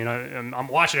 I mean, I'm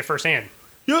watching it firsthand.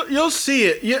 You'll see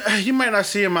it. You might not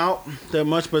see them out that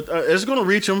much, but it's going to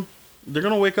reach them. They're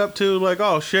going to wake up to like,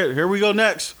 oh shit, here we go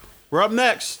next. We're up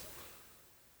next.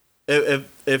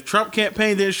 If Trump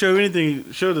campaign didn't show anything,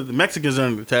 it showed that the Mexicans are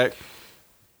under attack.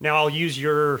 Now I'll use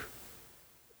your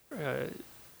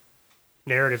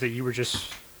narrative that you were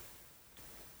just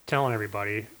telling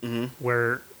everybody,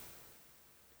 where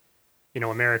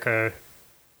America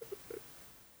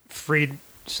freed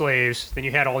slaves, then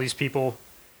you had all these people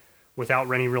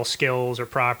without any real skills or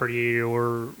property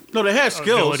or no, they had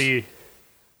skills. Ability.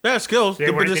 They had skills,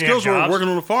 but the skills were working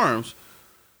on the farms.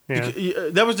 Yeah.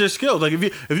 That was their skills. Like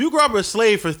if you grew up a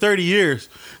slave for 30 years,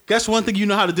 guess one thing you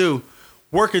know how to do: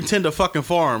 work and tend a fucking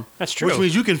farm. That's true. Which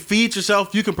means you can feed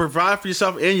yourself, you can provide for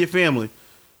yourself and your family,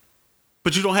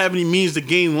 but you don't have any means to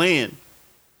gain land.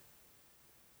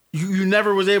 You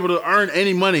never was able to earn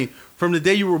any money from the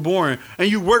day you were born,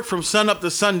 and you worked from sun up to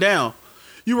sundown.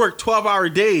 You worked 12-hour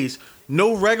days,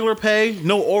 no regular pay,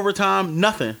 no overtime,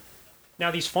 nothing. Now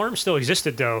these farms still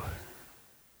existed though,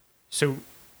 so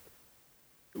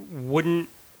wouldn't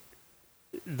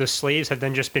the slaves have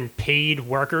then just been paid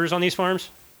workers on these farms,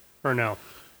 or no?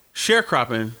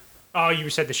 Sharecropping. Oh, you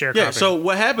said the sharecropping. Yeah, so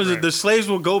what happens is the slaves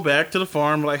will go back to the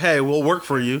farm like, hey, we'll work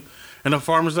for you. And the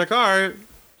farmer's like, all right,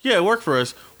 yeah, work for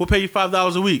us. We'll pay you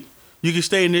 $5 a week. You can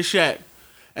stay in this shack.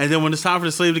 And then when it's time for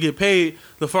the slave to get paid,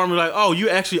 the farmer's like, oh, you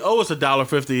actually owe us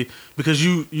 $1.50 because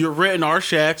you're renting our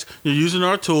shacks, you're using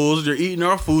our tools, you're eating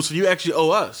our food, so you actually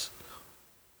owe us.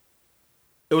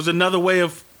 It was another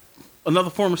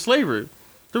form of slavery.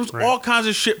 There was all kinds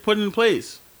of shit put in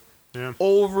place. Yeah.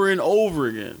 Over and over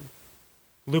again.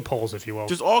 Loopholes, if you will.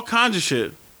 Just all kinds of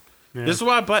shit. Yeah. This is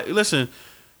why, listen,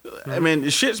 I mean,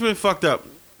 the shit's been fucked up.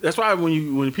 That's why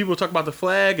when people talk about the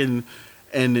flag and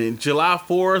July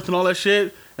 4th and all that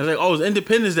shit, it's like, oh, it's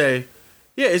Independence Day.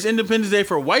 Yeah, it's Independence Day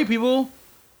for white people,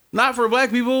 not for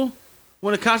black people.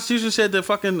 When the Constitution said that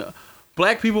fucking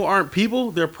black people aren't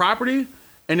people, they're property,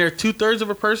 and they're 2/3 of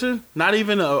a person, not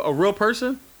even a real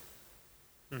person.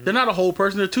 Mm-hmm. They're not a whole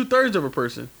person, they're 2/3 of a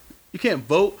person. You can't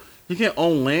vote, you can't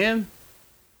own land.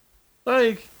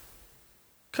 Like,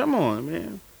 come on,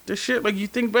 man. This shit, like, you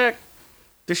think back,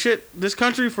 this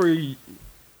country for,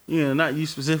 not you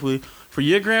specifically, for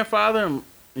your grandfather and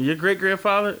your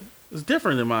great-grandfather is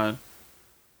different than mine.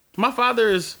 My father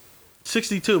is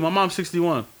 62. My mom's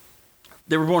 61.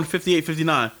 They were born in 58,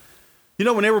 59. You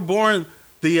know, when they were born,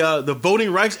 the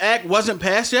Voting Rights Act wasn't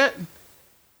passed yet.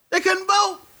 They couldn't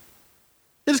vote.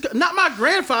 Not my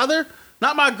grandfather,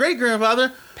 not my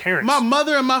great-grandfather. Parents. My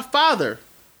mother and my father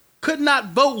could not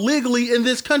vote legally in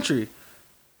this country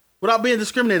without being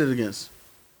discriminated against.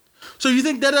 So you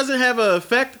think that doesn't have an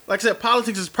effect? Like I said,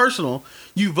 politics is personal.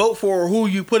 You vote for who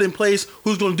you put in place,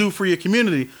 who's going to do for your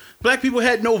community. Black people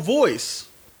had no voice.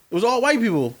 It was all white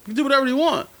people. You can do whatever you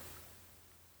want.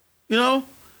 You know?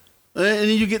 And then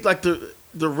you get like the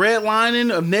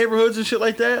redlining of neighborhoods and shit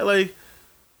like that. Like,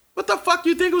 what the fuck do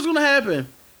you think was going to happen?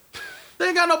 They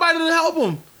ain't got nobody to help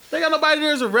them. They ain't got nobody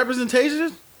there as a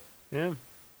representation. Yeah.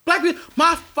 Black people,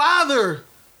 my father,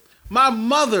 my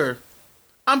mother.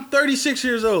 I'm 36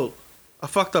 years old. I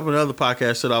fucked up another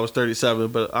podcast, said I was 37,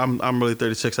 but I'm really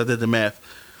 36. I did the math.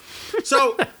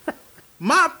 So,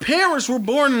 my parents were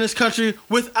born in this country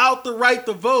without the right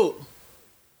to vote.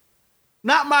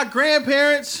 Not my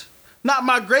grandparents, not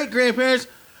my great-grandparents,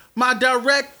 my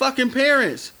direct fucking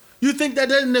parents. You think that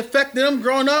doesn't affect them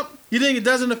growing up? You think it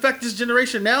doesn't affect this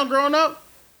generation now growing up?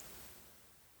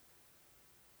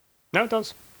 No, it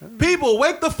does. People,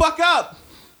 wake the fuck up.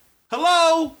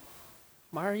 Hello?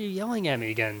 Why are you yelling at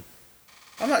me again?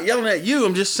 I'm not yelling at you.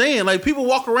 I'm just saying, like, people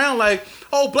walk around like,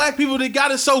 oh, black people, they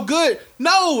got it so good.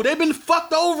 No, they've been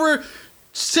fucked over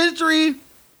decade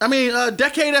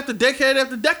after decade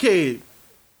after decade.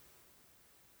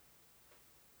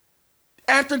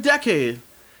 After decade.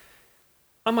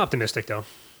 I'm optimistic, though.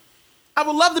 I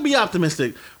would love to be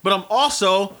optimistic, but I'm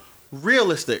also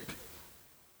realistic.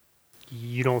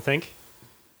 You don't think?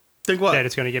 Think what? That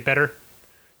it's going to get better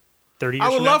 30 years I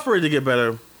would from now? love for it to get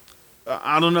better.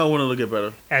 I don't know when it'll get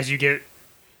better. As you get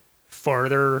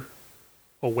farther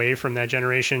away from that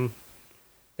generation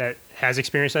that has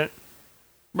experienced that?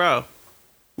 Bro,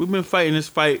 we've been fighting this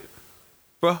fight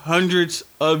for hundreds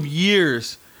of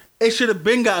years. It should have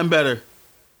been gotten better.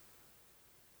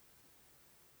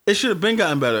 It should have been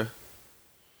gotten better.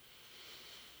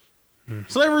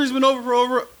 Slavery's been over for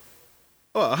over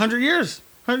 100 years.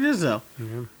 100 years now.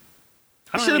 Mm-hmm.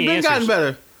 It should have been gotten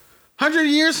better. 100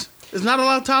 years is not a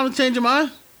lot of time to change your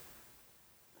mind.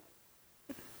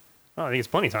 Oh, I think it's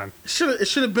plenty of time. It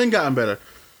should have been gotten better.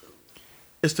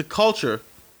 It's the culture.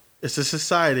 It's the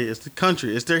society. It's the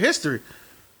country. It's their history.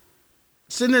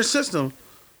 It's in their system.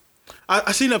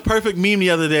 I seen a perfect meme the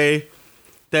other day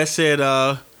that said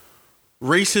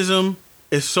racism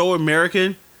is so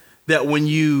American that when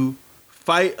you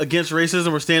fight against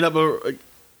racism or stand up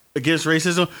against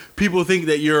racism, people think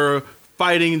that you're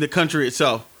fighting the country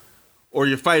itself, or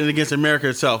you're fighting against America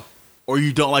itself, or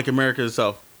you don't like America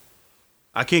itself.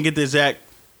 I can't get the exact.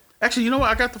 Actually, you know what?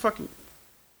 I got the fucking.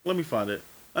 Let me find it,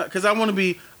 because I want to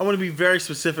be very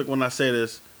specific when I say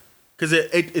this, because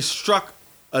it struck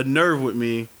a nerve with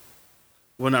me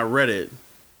when I read it.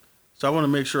 So I want to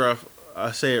make sure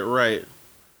I say it right.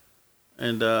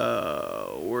 And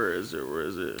where is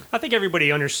it? I think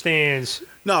everybody understands.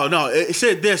 No. It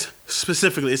said this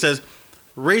specifically. It says,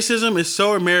 racism is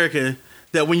so American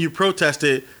that when you protest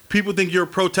it, people think you're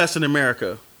protesting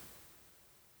America.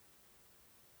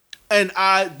 And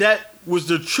that was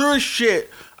the truest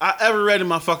shit I ever read in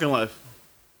my fucking life.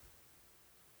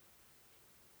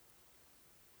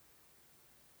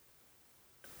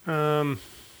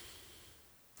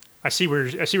 I see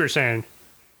what you're saying.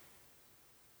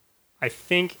 I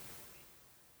think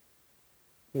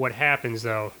what happens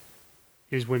though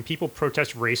is when people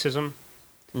protest racism,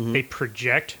 they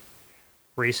project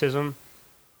racism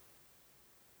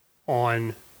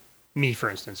on me,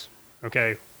 for instance.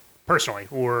 Okay, personally,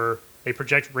 or they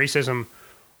project racism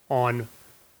on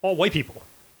all white people.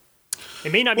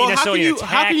 It may not be necessarily an attack.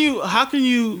 How can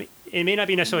you? It may not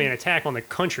be necessarily an attack on the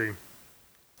country,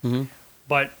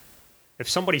 but if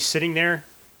somebody's sitting there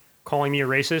calling me a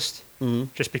racist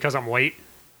just because I'm white,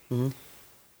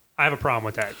 I have a problem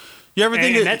with that. You ever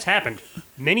think and that's happened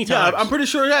many times? Yeah, I'm pretty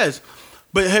sure it has.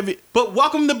 But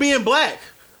welcome to being black.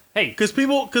 Hey, because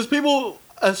people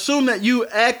assume that you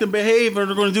act and behave and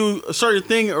are going to do a certain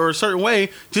thing or a certain way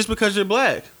just because you're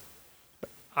black.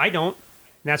 I don't.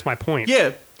 That's my point.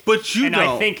 Yeah, but you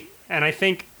don't. I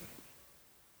think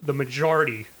the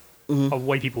majority of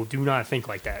white people do not think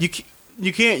like that.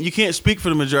 You can't speak for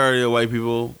the majority of white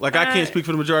people. Like I can't speak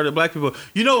for the majority of black people.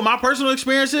 You know what my personal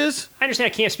experience is? I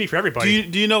understand I can't speak for everybody.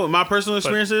 Do you know what my personal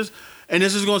experience is? And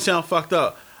this is going to sound fucked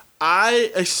up.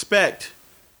 I expect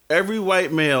every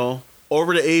white male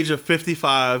over the age of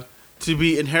 55 to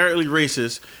be inherently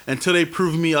racist until they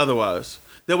prove me otherwise.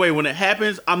 That way, when it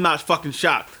happens, I'm not fucking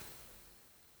shocked.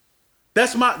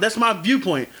 That's my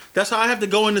viewpoint. That's how I have to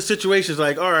go into situations.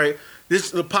 Like, all right, this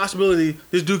is the possibility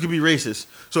this dude could be racist.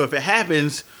 So if it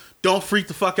happens, don't freak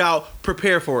the fuck out.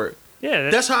 Prepare for it. Yeah,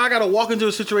 that's how I got to walk into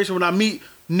a situation when I meet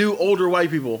new older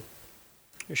white people.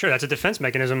 Sure, that's a defense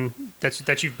mechanism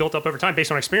that you've built up over time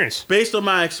based on experience. Based on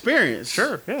my experience.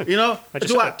 Sure, yeah. You know,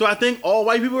 do I think all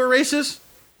white people are racist?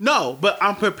 No, but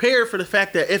I'm prepared for the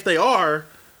fact that if they are,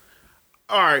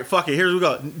 all right, fuck it, here we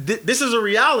go. This is a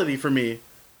reality for me.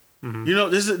 You know,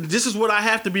 this is what I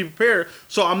have to be prepared,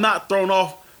 so I'm not thrown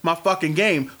off my fucking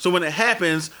game. So when it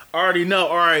happens, I already know,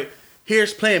 all right,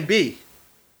 here's plan B.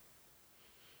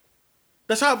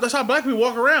 That's how black people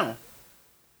walk around.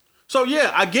 So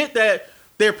yeah, I get that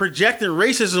they're projecting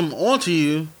racism onto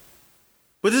you,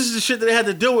 but this is the shit that they had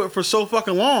to deal with for so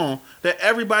fucking long that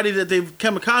everybody that they've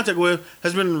come in contact with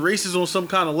has been racist on some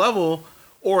kind of level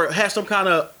or has some kind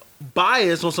of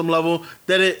bias on some level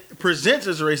that it presents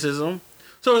as racism.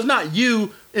 So it's not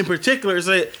you in particular. It's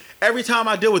like every time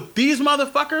I deal with these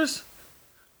motherfuckers,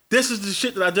 this is the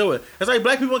shit that I deal with. It's like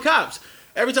black people and cops.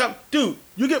 Every time, dude,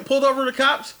 you get pulled over to the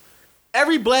cops,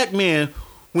 every black man,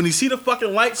 when he see the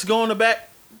fucking lights go in the back,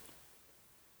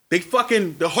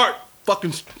 the heart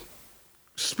fucking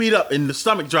speed up and the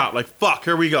stomach drop. Like, fuck,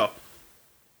 here we go.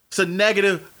 It's a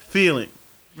negative feeling.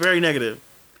 Very negative.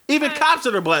 Even cops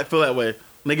that are black feel that way when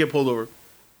they get pulled over.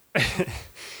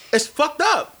 It's fucked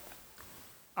up.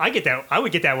 I get that. I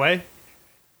would get that way.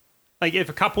 Like, if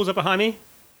a cop pulls up behind me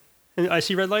and I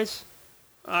see red lights,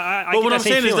 I but what I'm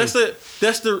saying is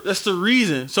that's the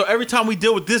reason. So every time we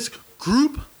deal with this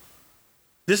group,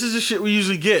 this is the shit we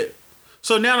usually get.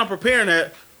 So now I'm preparing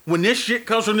that when this shit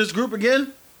comes from this group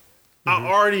again, I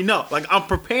already know. Like, I'm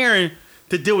preparing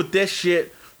to deal with this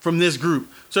shit from this group.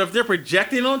 So if they're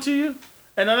projecting onto you,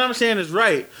 and I'm not saying it's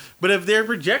right, but if they're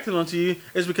projecting onto you,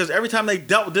 it's because every time they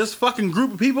dealt with this fucking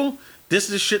group of people, this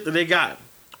is the shit that they got.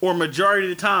 Or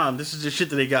majority of the time, this is the shit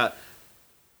that they got.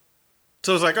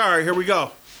 So it's like, all right, here we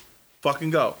go. Fucking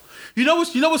go. You know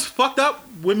what's fucked up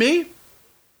with me?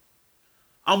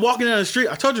 I'm walking down the street.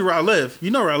 I told you where I live. You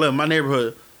know where I live, my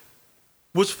neighborhood.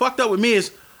 What's fucked up with me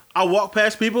is I walk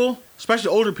past people, especially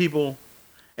older people,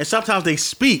 and sometimes they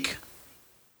speak.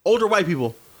 Older white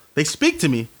people, they speak to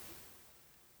me.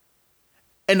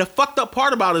 And the fucked up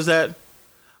part about it is that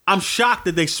I'm shocked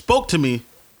that they spoke to me.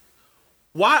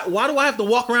 Why do I have to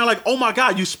walk around like, oh my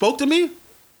God, you spoke to me?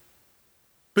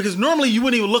 Because normally you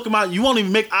wouldn't even look them out. You won't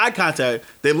even make eye contact.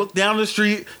 They look down the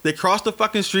street. They cross the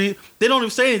fucking street. They don't even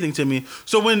say anything to me.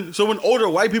 So when older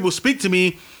white people speak to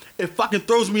me, it fucking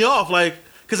throws me off, like,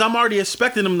 because I'm already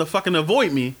expecting them to fucking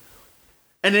avoid me.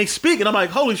 And they speak, and I'm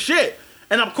like, holy shit.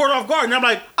 And I'm caught off guard, and I'm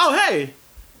like, oh, hey.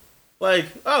 Like,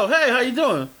 oh, hey, how you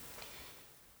doing?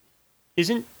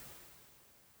 Isn't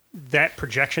that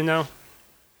projection, though?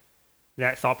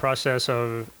 That thought process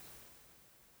of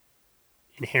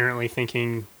inherently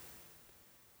thinking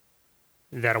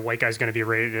that a white guy's going to be a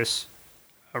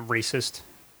racist,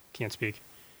 can't speak.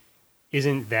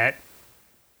 Isn't that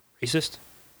racist?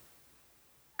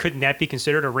 Couldn't that be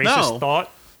considered a racist thought?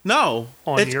 No.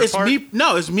 It's part?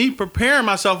 It's me preparing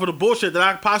myself for the bullshit that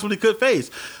I possibly could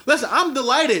face. Listen, I'm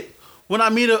delighted when I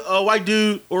meet a white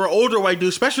dude or an older white dude,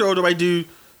 especially an older white dude,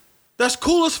 that's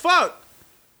cool as fuck.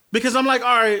 Because I'm like,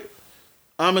 all right,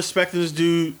 I'm expecting this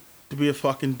dude to be a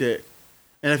fucking dick.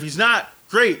 And if he's not,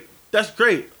 great. That's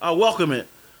great. I welcome it.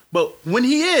 But when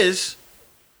he is,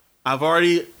 I've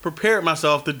already prepared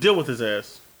myself to deal with his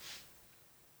ass.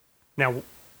 Now,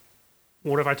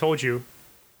 what if I told you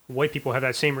white people have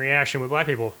that same reaction with black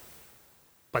people?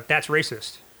 But that's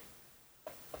racist.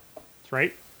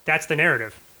 Right? That's the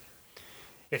narrative.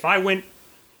 If I went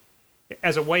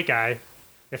as a white guy,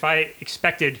 if I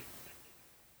expected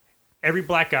every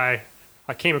black guy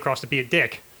I came across to be a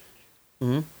dick,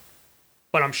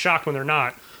 but I'm shocked when they're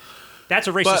not, that's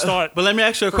a racist thought. But let me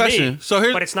ask you a question.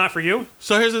 But it's not for you?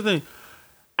 So here's the thing.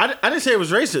 I didn't say it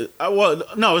was racist.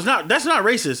 No, it's not. That's not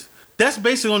racist. That's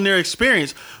based on their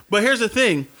experience. But here's the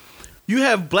thing. You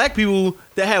have black people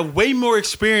that have way more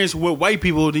experience with white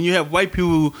people than you have white people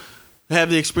who have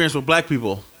the experience with black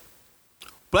people.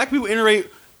 Black people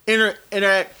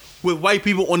interact with white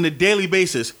people on a daily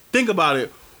basis. Think about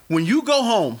it. When you go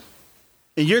home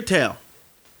in your town,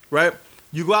 right?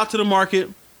 You go out to the market,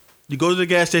 you go to the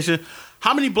gas station.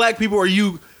 How many black people are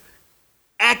you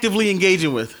actively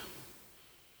engaging with?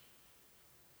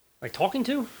 Like talking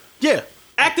to? Yeah,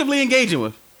 actively engaging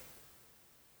with.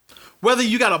 Whether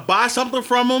you got to buy something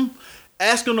from them,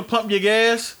 ask them to pump your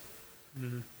gas,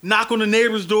 knock on the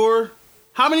neighbor's door.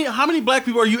 How many black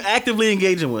people are you actively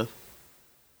engaging with?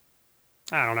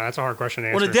 I don't know. That's a hard question to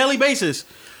answer. On a daily basis.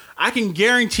 I can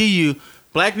guarantee you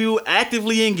black people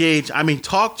actively engage,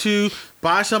 talk to,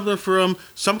 buy something from,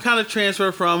 some kind of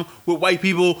transfer from with white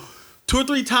people 2 or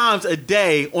 3 times a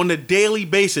day on a daily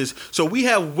basis. So we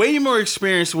have way more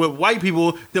experience with white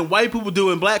people than white people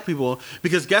do in black people.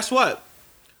 Because guess what?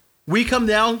 We come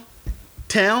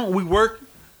downtown, we work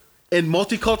in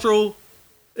multicultural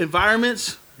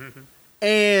environments,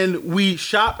 and we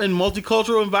shop in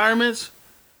multicultural environments.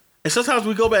 And sometimes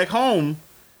we go back home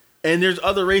and there's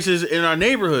other races in our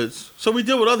neighborhoods. So we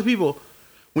deal with other people.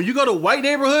 When you go to white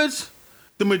neighborhoods,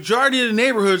 the majority of the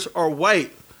neighborhoods are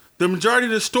white. The majority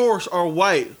of the stores are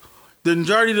white. The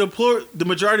majority of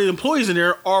the employees in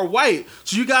there are white.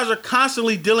 So you guys are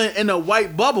constantly dealing in a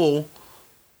white bubble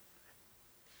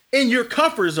in your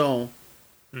comfort zone.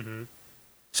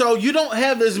 So you don't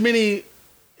have as many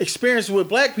experiences with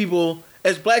black people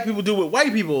as black people do with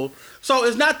white people. So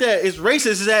it's not that it's racist.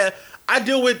 It's that I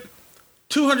deal with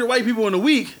 200 white people in a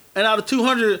week, and out of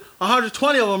 200,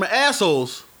 120 of them are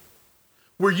assholes.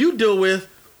 Where you deal with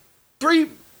 3,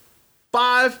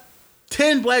 5,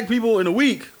 10 black people in a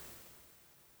week.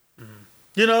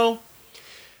 You know?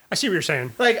 I see what you're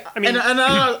saying. Like, I'm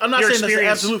not saying that's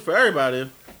absolute for everybody.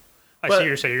 I see what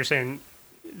you're saying. You're saying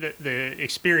the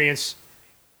experience,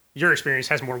 your experience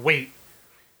has more weight.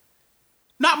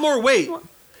 Not more weight.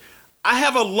 I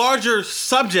have a larger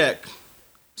subject.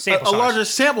 A larger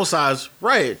sample size,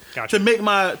 right? Gotcha. To make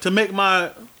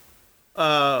my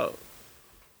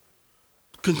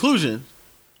conclusion,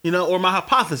 or my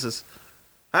hypothesis.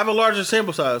 I have a larger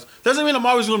sample size. Doesn't mean I'm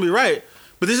always going to be right,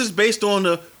 but this is based on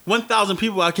the 1,000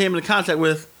 people I came into contact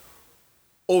with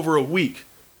over a week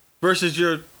versus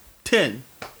your 10.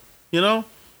 Yeah,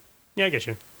 I get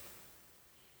you.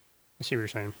 I see what you're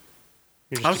saying.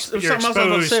 There's something else I was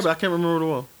about to say, but I can't remember what it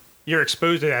was. You're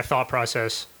exposed to that thought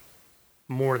process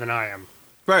more than I am.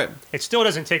 Right. It still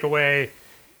doesn't take away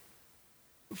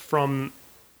from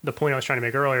the point I was trying to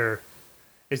make earlier,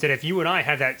 is that if you and I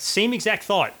have that same exact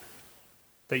thought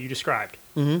that you described,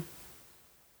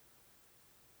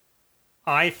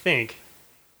 I think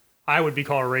I would be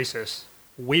called a racist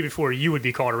way before you would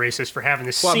be called a racist for having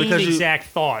the same exact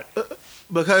thought.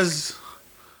 Because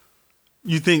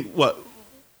you think, what?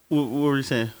 What were you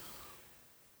saying?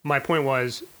 My point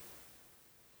was,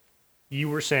 you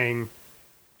were saying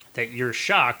that you're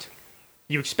shocked.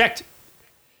 You expect.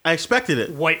 I expected it.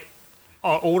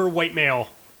 Older white male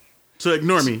to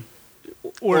ignore me,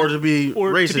 or to be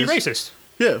racist. To be racist.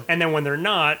 Yeah. And then when they're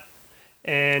not,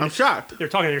 and I'm shocked. They're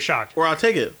talking. You're shocked. Or I'll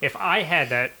take it. If I had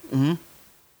that,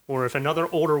 or if another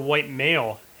older white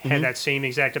male had that same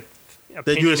exact opinion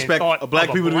That you and expect thought black of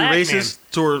a people to be black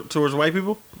racist towards white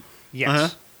people? man. Yes. Uh-huh.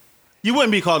 You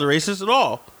wouldn't be called a racist at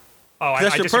all. Oh,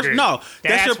 That's I your disagree. No,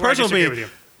 that's your where I personal disagree opinion.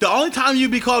 with you. The only time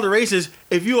you'd be called a racist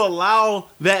if you allow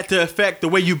that to affect the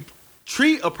way you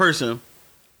treat a person.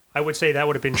 I would say that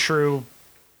would have been true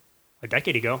a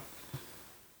decade ago.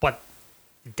 But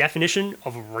the definition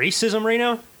of racism right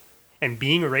now and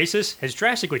being a racist has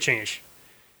drastically changed.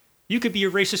 You could be a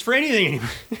racist for anything.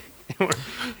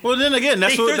 Well, then again,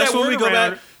 that's They threw that when we word go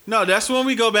around. back. No, that's when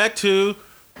we go back to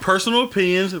personal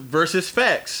opinions versus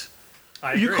facts.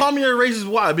 I You agree. call me a racist.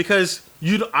 Why? Because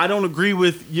I don't agree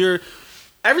with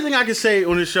everything I can say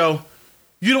on this show.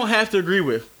 You don't have to agree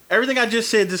with everything I just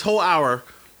said this whole hour.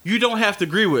 You don't have to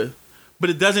agree with, but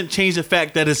it doesn't change the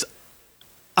fact that it's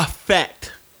a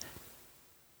fact.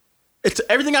 It's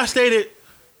everything I stated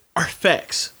are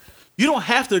facts. You don't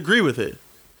have to agree with it.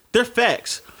 They're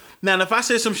facts. Now, if I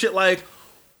say some shit like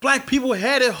black people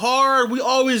had it hard, we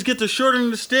always get the short end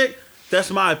of the stick,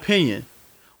 that's my opinion.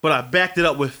 But I backed it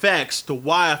up with facts to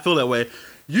why I feel that way.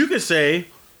 You could say,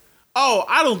 oh,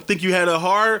 I don't think you had it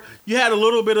hard. You had a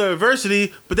little bit of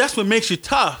adversity, but that's what makes you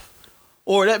tough.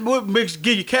 Or that what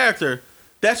give you character.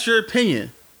 That's your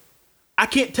opinion. I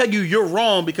can't tell you you're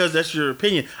wrong because that's your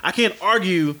opinion. I can't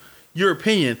argue your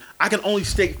opinion. I can only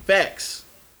state facts.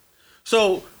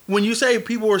 So when you say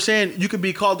people were saying you could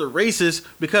be called a racist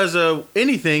because of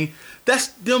anything, that's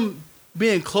them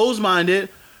being closed-minded,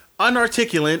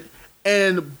 unarticulate,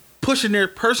 and pushing their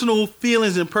personal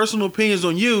feelings and personal opinions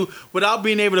on you without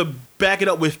being able to back it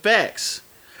up with facts.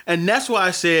 And that's why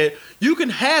I said you can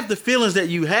have the feelings that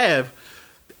you have.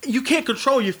 You can't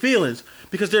control your feelings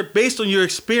because they're based on your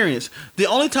experience. The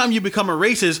only time you become a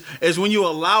racist is when you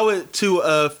allow it to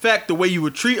affect the way you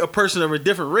would treat a person of a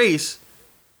different race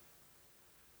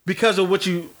because of what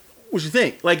you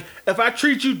think. Like if I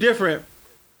treat you different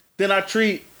than I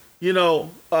treat,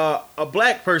 a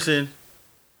black person,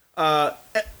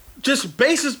 just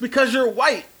basis because you're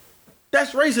white,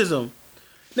 that's racism.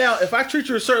 Now, if I treat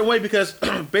you a certain way because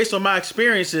based on my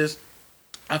experiences,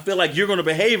 I feel like you're going to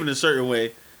behave in a certain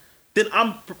way, then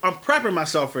I'm prepping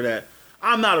myself for that.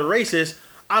 I'm not a racist.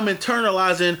 I'm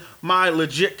internalizing my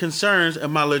legit concerns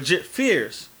and my legit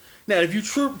fears. Now, if you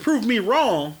prove me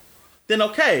wrong, then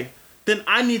okay. Then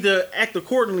I need to act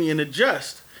accordingly and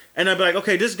adjust. And I'd be like,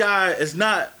 okay, this guy is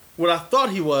not what I thought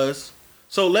he was,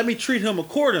 so let me treat him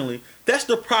accordingly. That's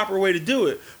the proper way to do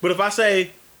it. But if I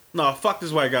say, no, fuck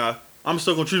this white guy, I'm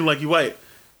still going to treat him like you white,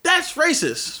 that's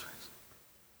racist.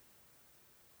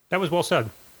 That was well said.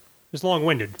 It was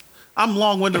long-winded. I'm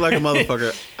long-winded like a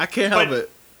motherfucker. I can't help it.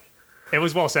 It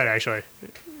was well said, actually.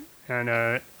 And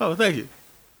Oh, thank you.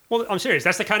 well, I'm serious.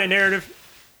 That's the kind of narrative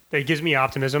that gives me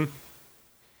optimism.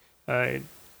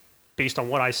 Based on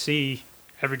what I see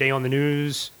every day on the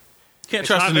news, Can't it's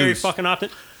trust not the very news. fucking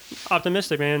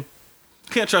optimistic, man.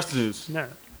 Can't trust the news.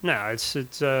 No, it's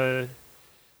there's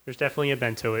definitely a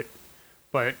bent to it.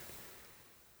 But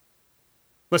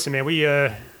listen, man, we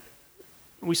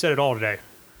said it all today.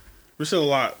 We said a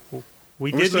lot. We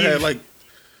We did still leave had like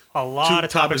a lot two of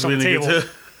topics we on the didn't table. get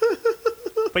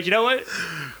to. But you know what?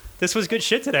 This was good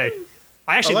shit today.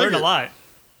 I actually like learned it. a lot.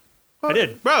 I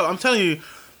did. Bro, I'm telling you,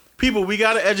 people, we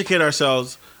got to educate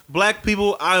ourselves. Black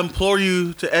people, I implore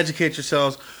you to educate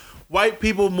yourselves. White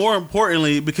people, more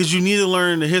importantly, because you need to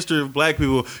learn the history of black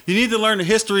people. You need to learn the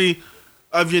history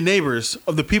of your neighbors,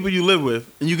 of the people you live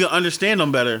with, and you can understand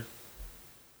them better.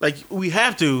 Like, we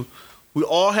have to. We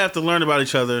all have to learn about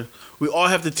each other. We all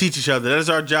have to teach each other. That is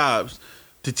our jobs,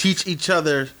 to teach each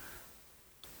other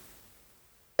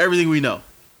everything we know.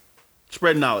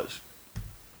 Spread knowledge.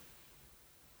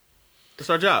 That's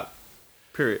our job.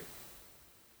 Period.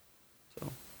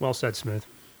 Well said, Smith.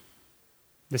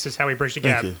 This is how we bridge the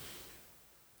Thank gap. you.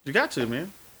 You got to,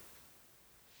 man.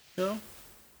 You know?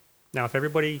 Now, if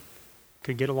everybody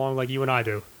could get along like you and I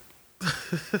do,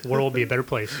 the world would be a better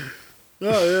place.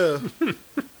 Oh, yeah.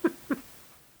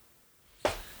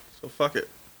 So, fuck it.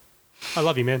 I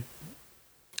love you, man.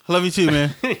 I love you too,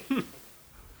 man.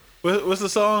 What's the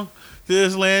song?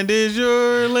 This land is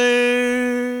your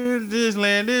land. This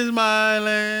land is my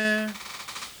land.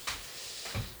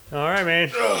 All right,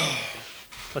 man.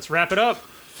 Let's wrap it up.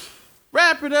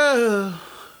 Wrap it up.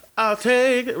 I'll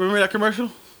take it. Remember that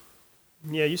commercial?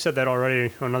 Yeah, you said that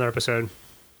already on another episode.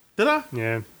 Did I?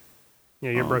 Yeah.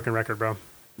 Yeah, you're a broken record, bro.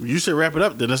 You said wrap it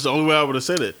up, then that's the only way I would have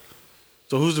said it.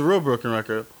 So who's the real broken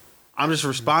record? I'm just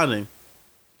responding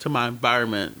to my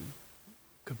environment.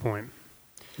 Good point.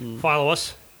 Follow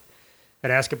us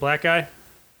at Ask a Black Guy.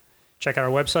 Check out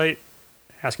our website,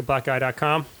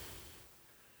 askablackguy.com.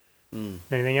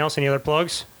 Anything else? Any other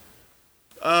plugs?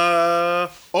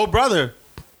 Old Brother.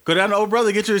 Go down to Old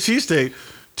Brother, get you a cheesesteak.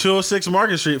 206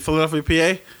 Market Street, Philadelphia,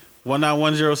 PA,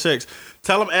 19106.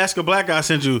 Tell them Ask a Black Guy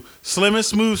sent you. Slim and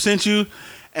Smooth sent you.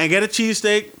 And get a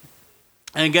cheesesteak.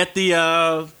 And get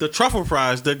the truffle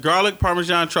fries, the garlic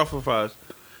parmesan truffle fries.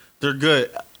 They're good.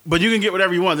 But you can get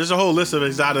whatever you want. There's a whole list of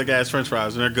exotic ass French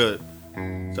fries, and they're good.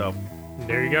 So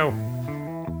there you go.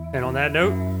 And on that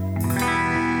note,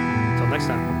 until next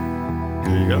time.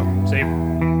 There you go. See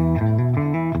you.